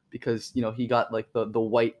Luka because, he got like the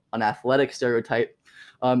white unathletic stereotype.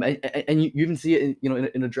 And you even see it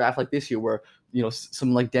in a draft like this year where,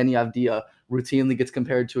 someone like Deni Avdija routinely gets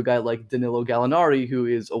compared to a guy like Danilo Gallinari, who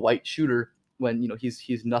is a white shooter, when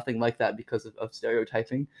he's nothing like that because of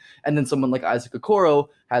stereotyping. And then someone like Isaac Okoro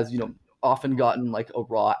has often gotten like a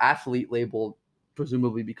raw athlete label,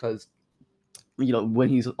 presumably because when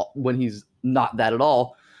he's not that at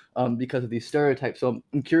all, because of these stereotypes. So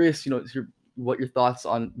I'm curious, what your thoughts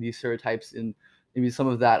on these stereotypes and maybe some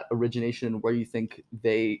of that origination and where you think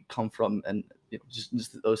they come from, and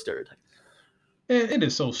just those stereotypes. It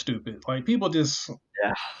is so stupid. Like, people just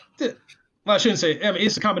well, I shouldn't say. I mean,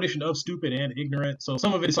 it's a combination of stupid and ignorant. So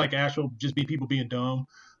some of it is like actual just people being dumb,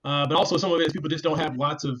 but also some of it is people just don't have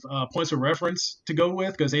lots of points of reference to go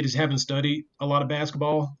with because they just haven't studied a lot of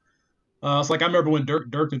basketball. It's like I remember when Dirk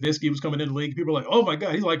Nowitzki was coming in the league, people were like, "Oh my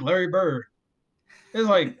God, he's like Larry Bird." It's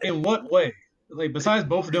like, in what way? Like, besides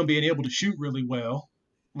both of them being able to shoot really well,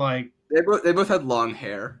 like they both had long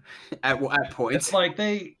hair at points. It's like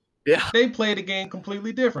they play the game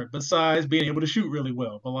completely different. Besides being able to shoot really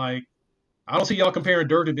well, but like, I don't see y'all comparing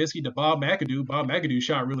Dirk Nowitzki to Bob McAdoo. Bob McAdoo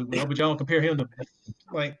shot really well, but y'all don't compare him to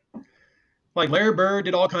like Larry Bird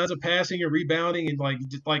did all kinds of passing and rebounding and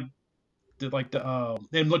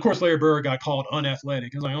and of course Larry Bird got called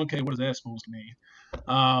unathletic. It's like, okay, what is that supposed to mean?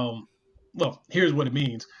 Well, here's what it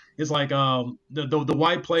means. It's like the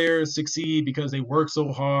white players succeed because they work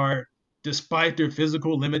so hard. Despite their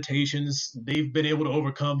physical limitations, they've been able to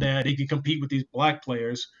overcome that. They can compete with these black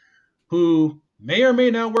players who may or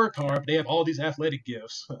may not work hard, but they have all these athletic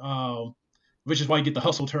gifts, which is why you get the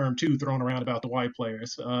hustle term, too, thrown around about the white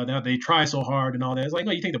players. Now they try so hard and all that. It's like,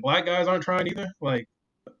 no, you think the black guys aren't trying either? Like,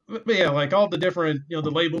 but yeah, like all the different, the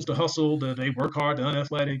labels, the hustle, they work hard, the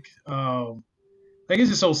unathletic. Like, it's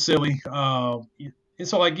just so silly. And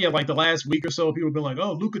so, like, like the last week or so, people have been like,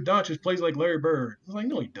 oh, Luka Doncic plays like Larry Bird. It's like,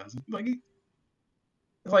 no, he doesn't. Like, it's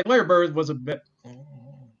like Larry Bird was not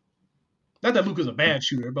that Luka's a bad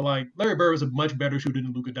shooter, but like Larry Bird was a much better shooter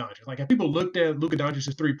than Luka Doncic. Like, if people looked at Luka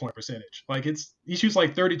Doncic's 3-point percentage, like he shoots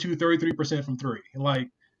like 33% from three. And like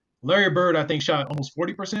Larry Bird, I think, shot almost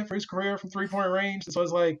 40% for his career from 3-point range. And so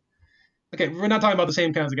it's like, okay, we're not talking about the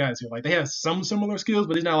same kinds of guys here. Like, they have some similar skills,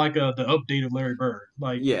 but it's not like the updated Larry Bird.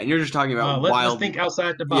 Like, and you're just talking about let's think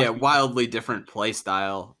outside the box. Yeah, wildly different play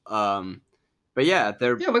style. But yeah,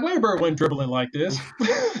 like Larry Bird wasn't dribbling like this.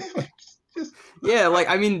 Like,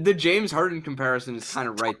 I mean, the James Harden comparison is kind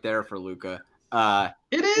of right there for Luka.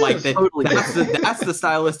 It is. Like, that's the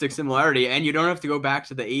stylistic similarity, and you don't have to go back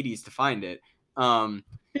to the 80s to find it.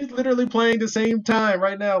 He's literally playing the same time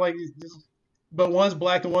right now, like, but one's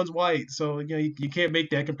black and one's white, so you can't make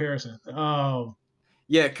that comparison. The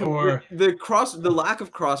lack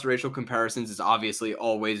of cross-racial comparisons is obviously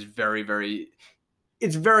always very, very,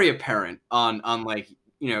 it's very apparent on like,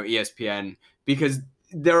 ESPN, because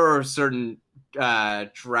there are certain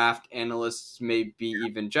draft analysts, maybe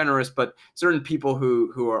even generous, but certain people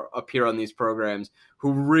who appear on these programs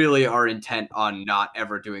who really are intent on not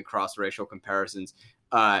ever doing cross-racial comparisons.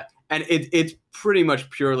 And it's pretty much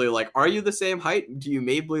purely like, are you the same height? Do you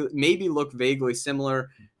maybe look vaguely similar?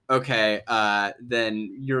 Okay,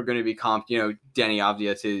 then you're going to be comped, Deni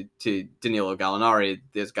Avdija to Danilo Gallinari.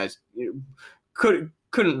 These guys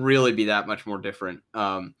couldn't really be that much more different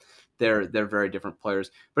they're very different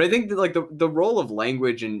players. But I think that like the role of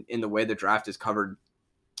language in the way the draft is covered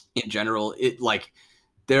in general, it like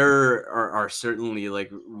there are certainly like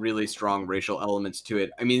really strong racial elements to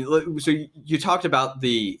it. I mean, so you talked about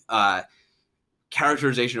the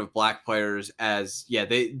characterization of black players as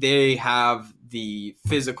they have the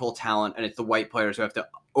physical talent, and it's the white players who have to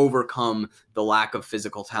overcome the lack of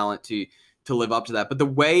physical talent to live up to that. But the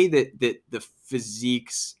way that the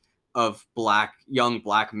physiques of young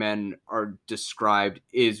black men are described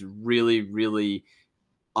is really, really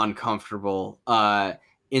uncomfortable,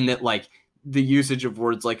 in that like the usage of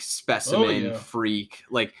words like specimen, freak,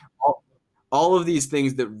 like all of these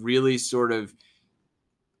things that really sort of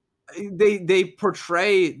they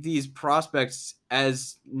portray these prospects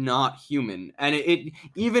as not human, and it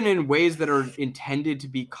even in ways that are intended to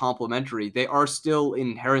be complimentary, they are still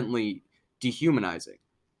inherently dehumanizing.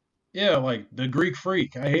 Yeah, like the Greek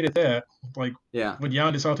freak. I hated that. Like when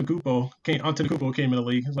Giannis Antetokounmpo came in the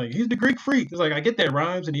league, it's like he's the Greek freak. It's like I get that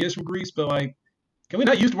rhymes and he is from Greece, but like, can we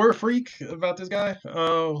not use the word freak about this guy?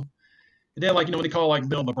 And then like when they call like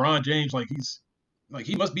LeBron James, like he's like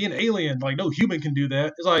he must be an alien. Like no human can do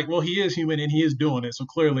that. It's like, well, he is human and he is doing it, so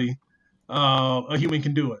clearly a human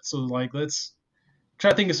can do it. So like let's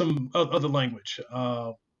try to think of some other language.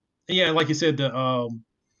 Yeah, like you said,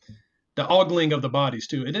 the ogling of the bodies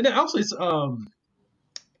too, and then also it's the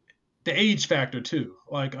age factor too.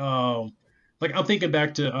 Like I'm thinking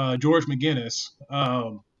back to George McGinnis,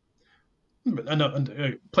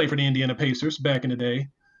 played for the Indiana Pacers back in the day.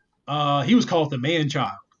 He was called the man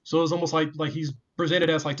child, so it's almost like he's presented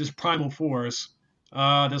as like this primal force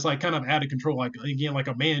that's like kind of out of control. Like again, like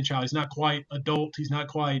a man child. He's not quite adult. He's not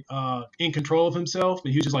quite in control of himself,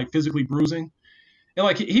 and he was just like physically bruising. And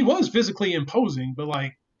like he was physically imposing, but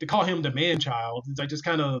like to call him the man child, it's like just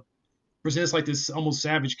kind of presents like this almost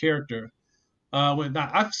savage character. When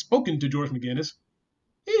I've spoken to George McGinnis,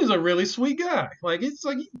 he's a really sweet guy. Like it's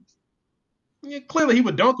like clearly he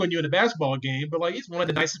would dunk on you in a basketball game, but like he's one of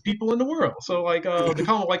the nicest people in the world. So like to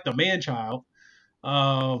call him like the man child,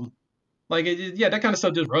 that kind of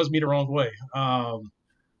stuff just rubs me the wrong way.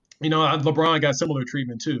 LeBron got similar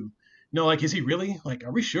treatment too. Like, is he really, like,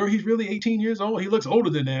 are we sure he's really 18 years old? He looks older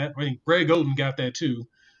than that. I think Greg Oden got that too.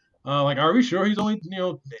 Like, are we sure he's only,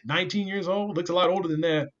 19 years old? Looks a lot older than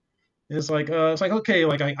that. And it's like, okay,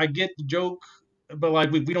 like, I get the joke, but,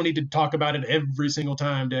 like, we don't need to talk about it every single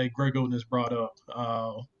time that Greg Oden is brought up,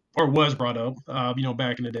 or was brought up,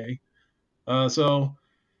 back in the day. So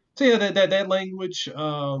yeah, that language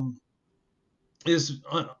is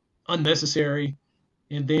unnecessary.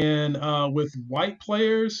 And then with white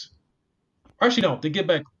players, actually, no, to get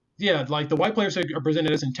back, yeah, like the white players are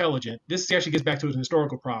presented as intelligent. This actually gets back to an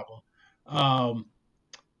historical problem.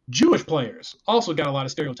 Jewish players also got a lot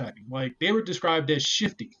of stereotyping. Like they were described as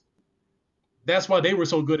shifty. That's why they were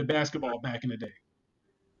so good at basketball back in the day.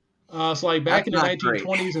 So like back in the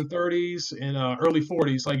 1920s and 30s and early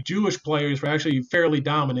 40s, like Jewish players were actually fairly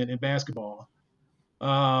dominant in basketball.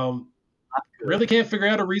 Really can't figure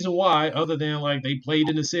out a reason why, other than like they played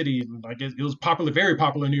in the city, and like it was popular, very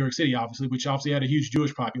popular in New York City, obviously, which obviously had a huge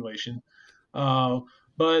Jewish population.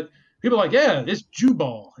 But people are like, yeah, it's Jew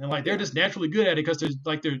ball, and like they're just naturally good at it because there's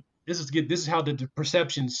like this is how the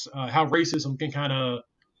perceptions, how racism can kind of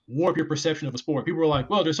warp your perception of a sport. People are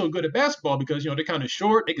like, well, they're so good at basketball because they're kind of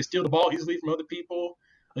short, they can steal the ball easily from other people.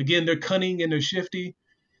 Again, they're cunning and they're shifty,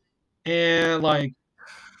 and like.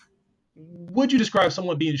 Would you describe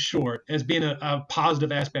someone being short as being a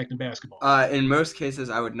positive aspect in basketball? In most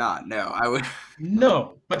cases, I would not. No, I would.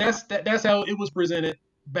 No, but that's how it was presented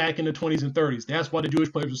back in the 20s and 30s. That's why the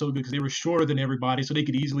Jewish players were so good, because they were shorter than everybody, so they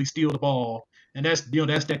could easily steal the ball. And that's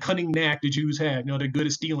that cunning knack the Jews had. They're good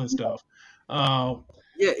at stealing stuff. Yeah.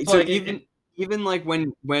 So like even like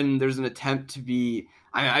when there's an attempt to be.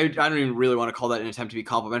 I don't even really want to call that an attempt to be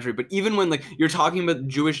complimentary, but even when like you're talking about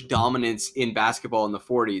Jewish dominance in basketball in the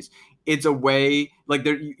 40s, it's a way like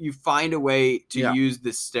you find a way to use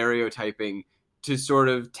this stereotyping to sort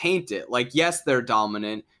of taint it. Like, yes, they're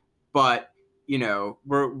dominant, but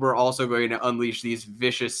we're also going to unleash these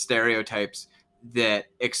vicious stereotypes that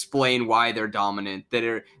explain why they're dominant. That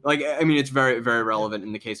are like, I mean, it's very, very relevant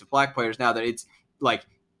in the case of black players now that it's like,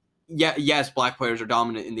 yes, black players are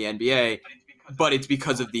dominant in the NBA, but it's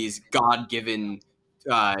because of these God-given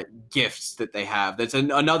gifts that they have. That's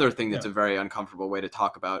another thing that's a very uncomfortable way to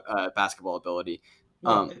talk about basketball ability.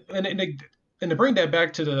 And to bring that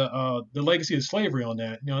back to the legacy of slavery on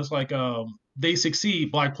that, it's like they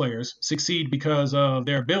succeed. Black players succeed because of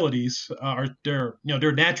their abilities, are their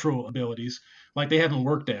natural abilities. Like they haven't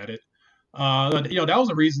worked at it. That was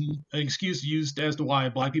an excuse used as to why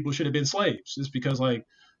black people should have been slaves. It's because like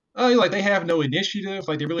like they have no initiative.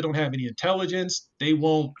 Like they really don't have any intelligence. They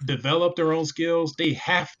won't develop their own skills. They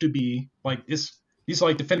have to be like this. These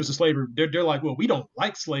like defenders of slavery. They're like, well, we don't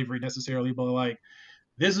like slavery necessarily, but like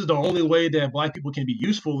this is the only way that black people can be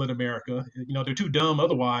useful in America. They're too dumb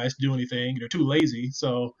otherwise to do anything. They're too lazy.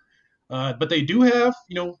 So, but they do have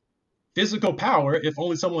physical power if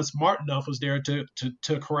only someone smart enough was there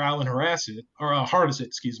to corral and harass it or harness it.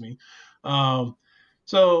 Excuse me. Um,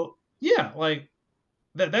 so yeah, like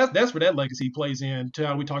that's where that legacy plays in to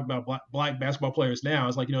how we talk about black basketball players now.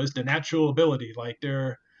 It's like it's the natural ability. Like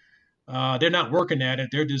they're not working at it.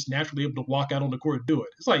 They're just naturally able to walk out on the court and do it.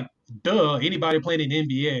 It's like duh. Anybody playing in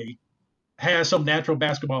the NBA has some natural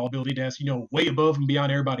basketball ability that's way above and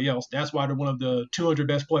beyond everybody else. That's why they're one of the 200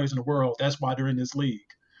 best players in the world. That's why they're in this league.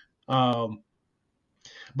 Um,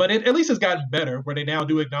 but at least it's gotten better where they now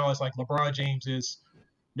do acknowledge like LeBron James is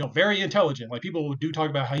very intelligent. Like people do talk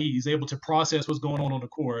about how he's able to process what's going on the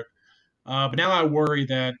court. But now I worry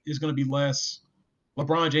that it's going to be less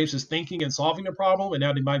LeBron James is thinking and solving the problem, and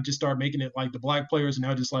now they might just start making it like the black players are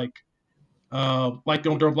now just like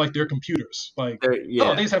they're like their computers. Like oh,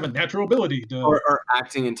 they just have a natural ability to or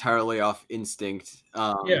acting entirely off instinct.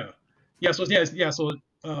 Yeah. So So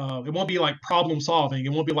it won't be like problem solving. It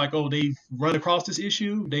won't be like, oh, they've run across this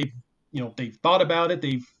issue. They've thought about it.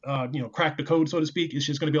 They've cracked the code, so to speak. It's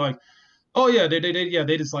just going to be like, oh yeah, they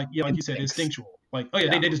just like like you said, instinctual. Like oh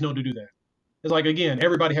yeah, they just know to do that. It's like again,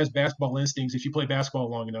 everybody has basketball instincts if you play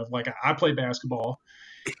basketball long enough. Like I play basketball,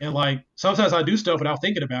 and like sometimes I do stuff without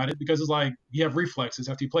thinking about it because it's like you have reflexes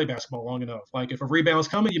after you play basketball long enough. Like if a rebound's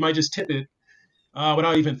coming, you might just tip it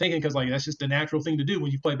without even thinking because like that's just the natural thing to do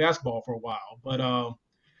when you play basketball for a while. But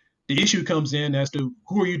the issue comes in as to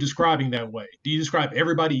who are you describing that way? Do you describe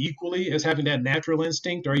everybody equally as having that natural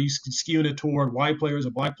instinct, or are you skewing it toward white players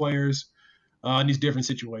or black players in these different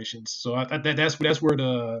situations? So that's where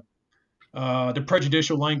the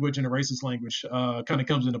prejudicial language and the racist language kind of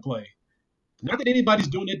comes into play. Not that anybody's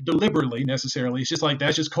doing it deliberately necessarily. It's just like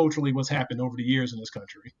that's just culturally what's happened over the years in this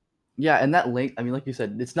country. Yeah, and that link, I mean, like you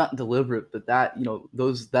said, it's not deliberate, but that,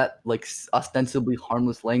 that like ostensibly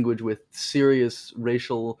harmless language with serious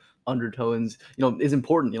racial undertones, is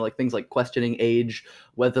important. Like things like questioning age,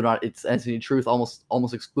 whether or not it's any truth, almost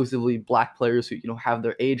exclusively black players who, have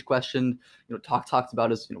their age questioned, talked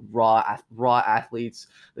about as, raw athletes,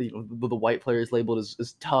 the white players labeled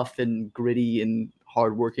as tough and gritty and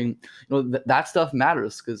hardworking. That stuff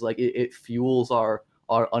matters because like it fuels our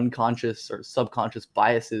unconscious or subconscious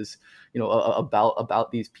biases,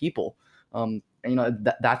 about these people. And,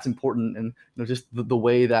 that's important. And, just the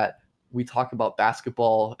way that we talk about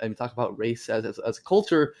basketball and we talk about race as a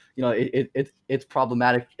culture, it's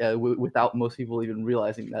problematic without most people even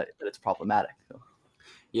realizing that it's problematic. So.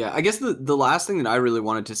 Yeah, I guess the last thing that I really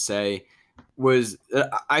wanted to say was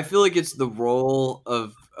I feel like it's the role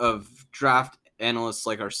of draft analysts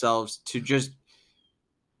like ourselves to just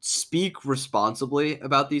speak responsibly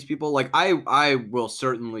about these people. Like I will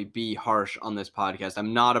certainly be harsh on this podcast.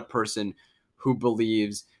 I'm not a person who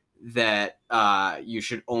believes that you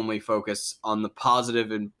should only focus on the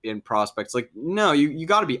positive in prospects. Like, no, you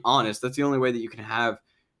got to be honest. That's the only way that you can have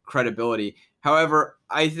credibility. However,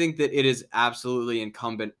 I think that it is absolutely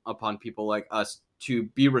incumbent upon people like us to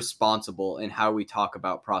be responsible in how we talk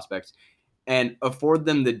about prospects and afford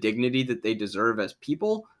them the dignity that they deserve as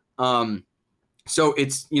people. So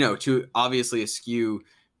it's, to obviously eschew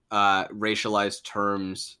racialized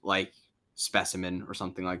terms like specimen or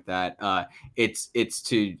something like that. It's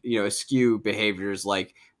to, eschew behaviors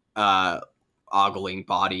like ogling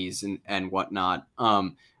bodies and whatnot.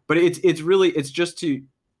 But it's just to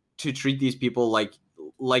treat these people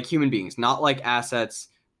like human beings, not like assets.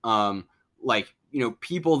 Like,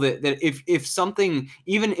 people that if something,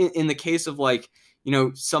 even in the case of like,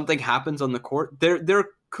 something happens on the court, there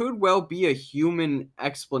could well be a human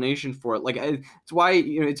explanation for it. Like it's why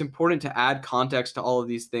it's important to add context to all of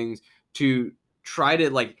these things to try to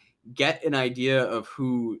like get an idea of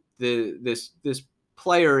who this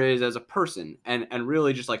player is as a person and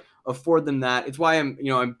really just like afford them that. It's why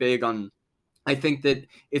I'm big on. I think that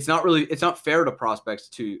it's not fair to prospects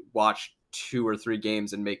to watch 2 or 3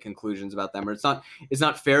 games and make conclusions about them, or it's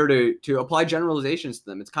not fair to apply generalizations to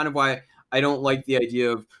them. It's kind of why I don't like the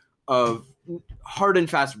idea of hard and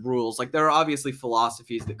fast rules. Like there are obviously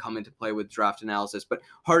philosophies that come into play with draft analysis, but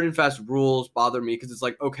hard and fast rules bother me because it's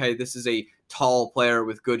like, okay, this is a tall player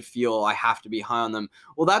with good feel, I have to be high on them.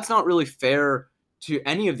 Well, that's not really fair to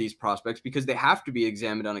any of these prospects because they have to be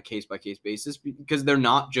examined on a case-by-case basis because they're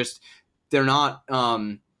not they're not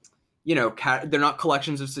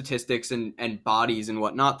collections of statistics and bodies and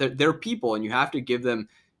whatnot. They're people, and you have to give them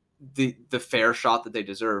the fair shot that they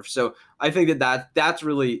deserve. So I think that's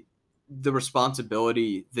really the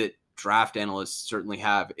responsibility that draft analysts certainly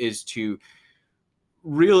have, is to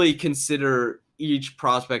really consider each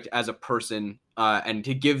prospect as a person, and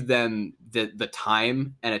to give them the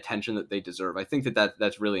time and attention that they deserve. I think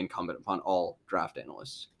that's really incumbent upon all draft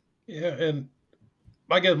analysts. Yeah, and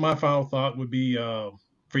I guess my final thought would be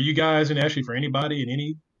for you guys, and actually for anybody in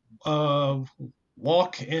any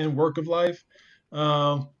walk and work of life.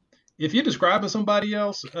 If you're describing somebody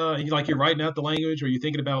else, like you're writing out the language or you're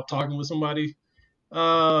thinking about talking with somebody,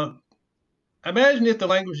 imagine if the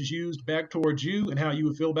language is used back towards you and how you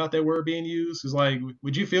would feel about that word being used. It's like,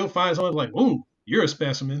 would you find someone like, "Ooh, you're a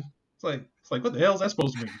specimen"? It's like, what the hell is that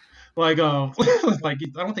supposed to mean? Like, like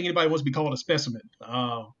I don't think anybody wants to be called a specimen.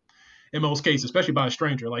 In most cases, especially by a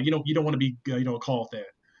stranger, like you don't want to be called that.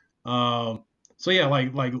 So yeah,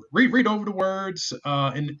 like read over the words,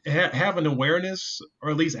 and have an awareness, or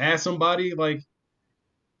at least ask somebody like,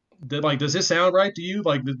 does this sound right to you?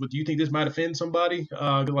 Like, do you think this might offend somebody?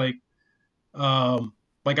 Like I'm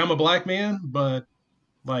a black man, but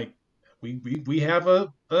like we have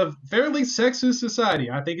a fairly sexist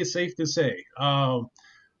society. I think it's safe to say.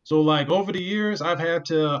 So like over the years, I've had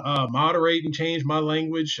to moderate and change my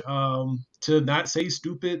language to not say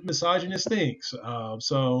stupid misogynist things.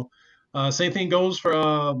 So same thing goes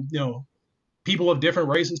for people of different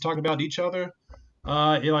races talking about each other.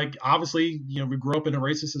 Like obviously, we grew up in a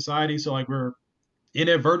racist society, so like we're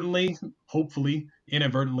inadvertently, hopefully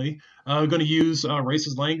inadvertently, going to use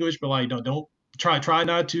racist language, but like don't try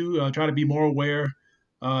not to try to be more aware,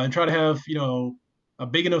 and try to have a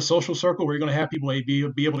big enough social circle where you're going to have people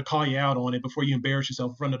be able to call you out on it before you embarrass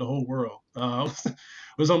yourself in front of the whole world.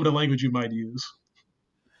 With some of the language you might use.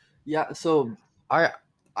 Yeah, so I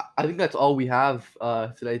think that's all we have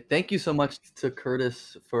today. Thank you so much to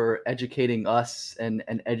Curtis for educating us and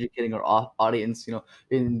educating our audience,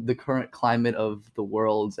 in the current climate of the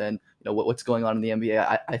world and what's going on in the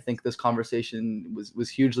NBA. I think this conversation was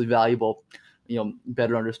hugely valuable.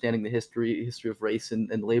 Better understanding the history of race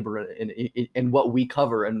and labor and what we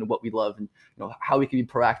cover and what we love, and how we can be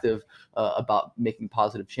proactive about making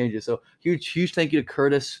positive changes. So huge thank you to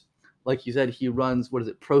Curtis. Like you said, he runs, what is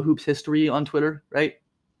it, Pro Hoops History on Twitter, right?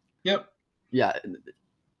 Yep. Yeah.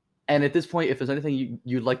 And at this point, if there's anything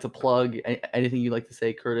you'd like to plug, anything you'd like to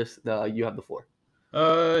say, Curtis, you have the floor.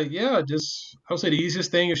 Yeah, I would say the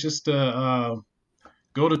easiest thing is just to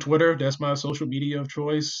go to Twitter. That's my social media of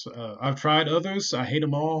choice. I've tried others. I hate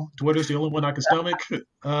them all. Twitter's the only one I can stomach.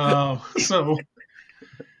 So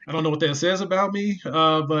I don't know what that says about me.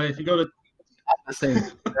 But if you go to the same.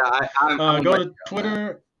 Go to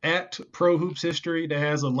Twitter at Pro Hoops History. That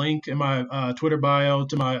has a link in my Twitter bio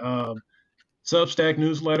to my Substack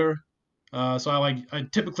newsletter. So I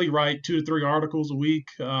typically write 2 to 3 articles a week,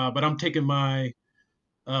 but I'm taking my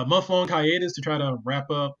month-long hiatus to try to wrap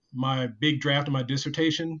up my big draft of my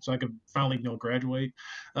dissertation so I could finally graduate.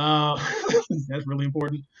 That's really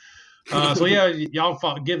important. So yeah,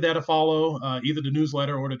 y'all give that a follow, either the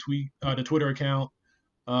newsletter or the Twitter account.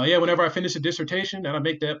 Whenever I finish a dissertation, and I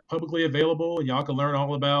make that publicly available, and y'all can learn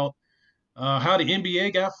all about how the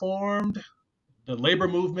NBA got formed, the labor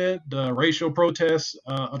movement, the racial protests,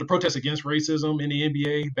 or the protests against racism in the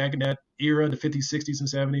NBA back in that era, the 50s, 60s, and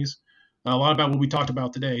 70s. A lot about what we talked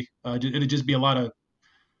about today. It'll just be a lot of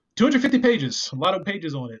 250 pages, a lot of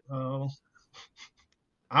pages on it.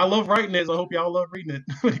 I love writing it, so I hope y'all love reading it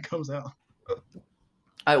when it comes out.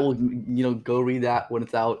 I will, go read that when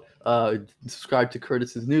it's out. Subscribe to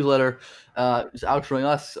Curtis's newsletter. Just outroing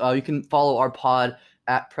us. You can follow our pod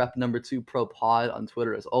at Prep Number 2 Pro Pod on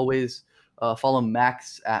Twitter as always. Follow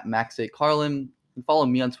Max at Max8Carlin. And follow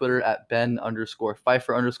me on Twitter at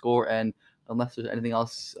Ben_Pfeiffer_. And unless there's anything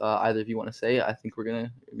else either of you want to say, I think we're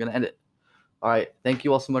gonna end it. All right. Thank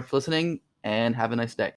you all so much for listening, and have a nice day.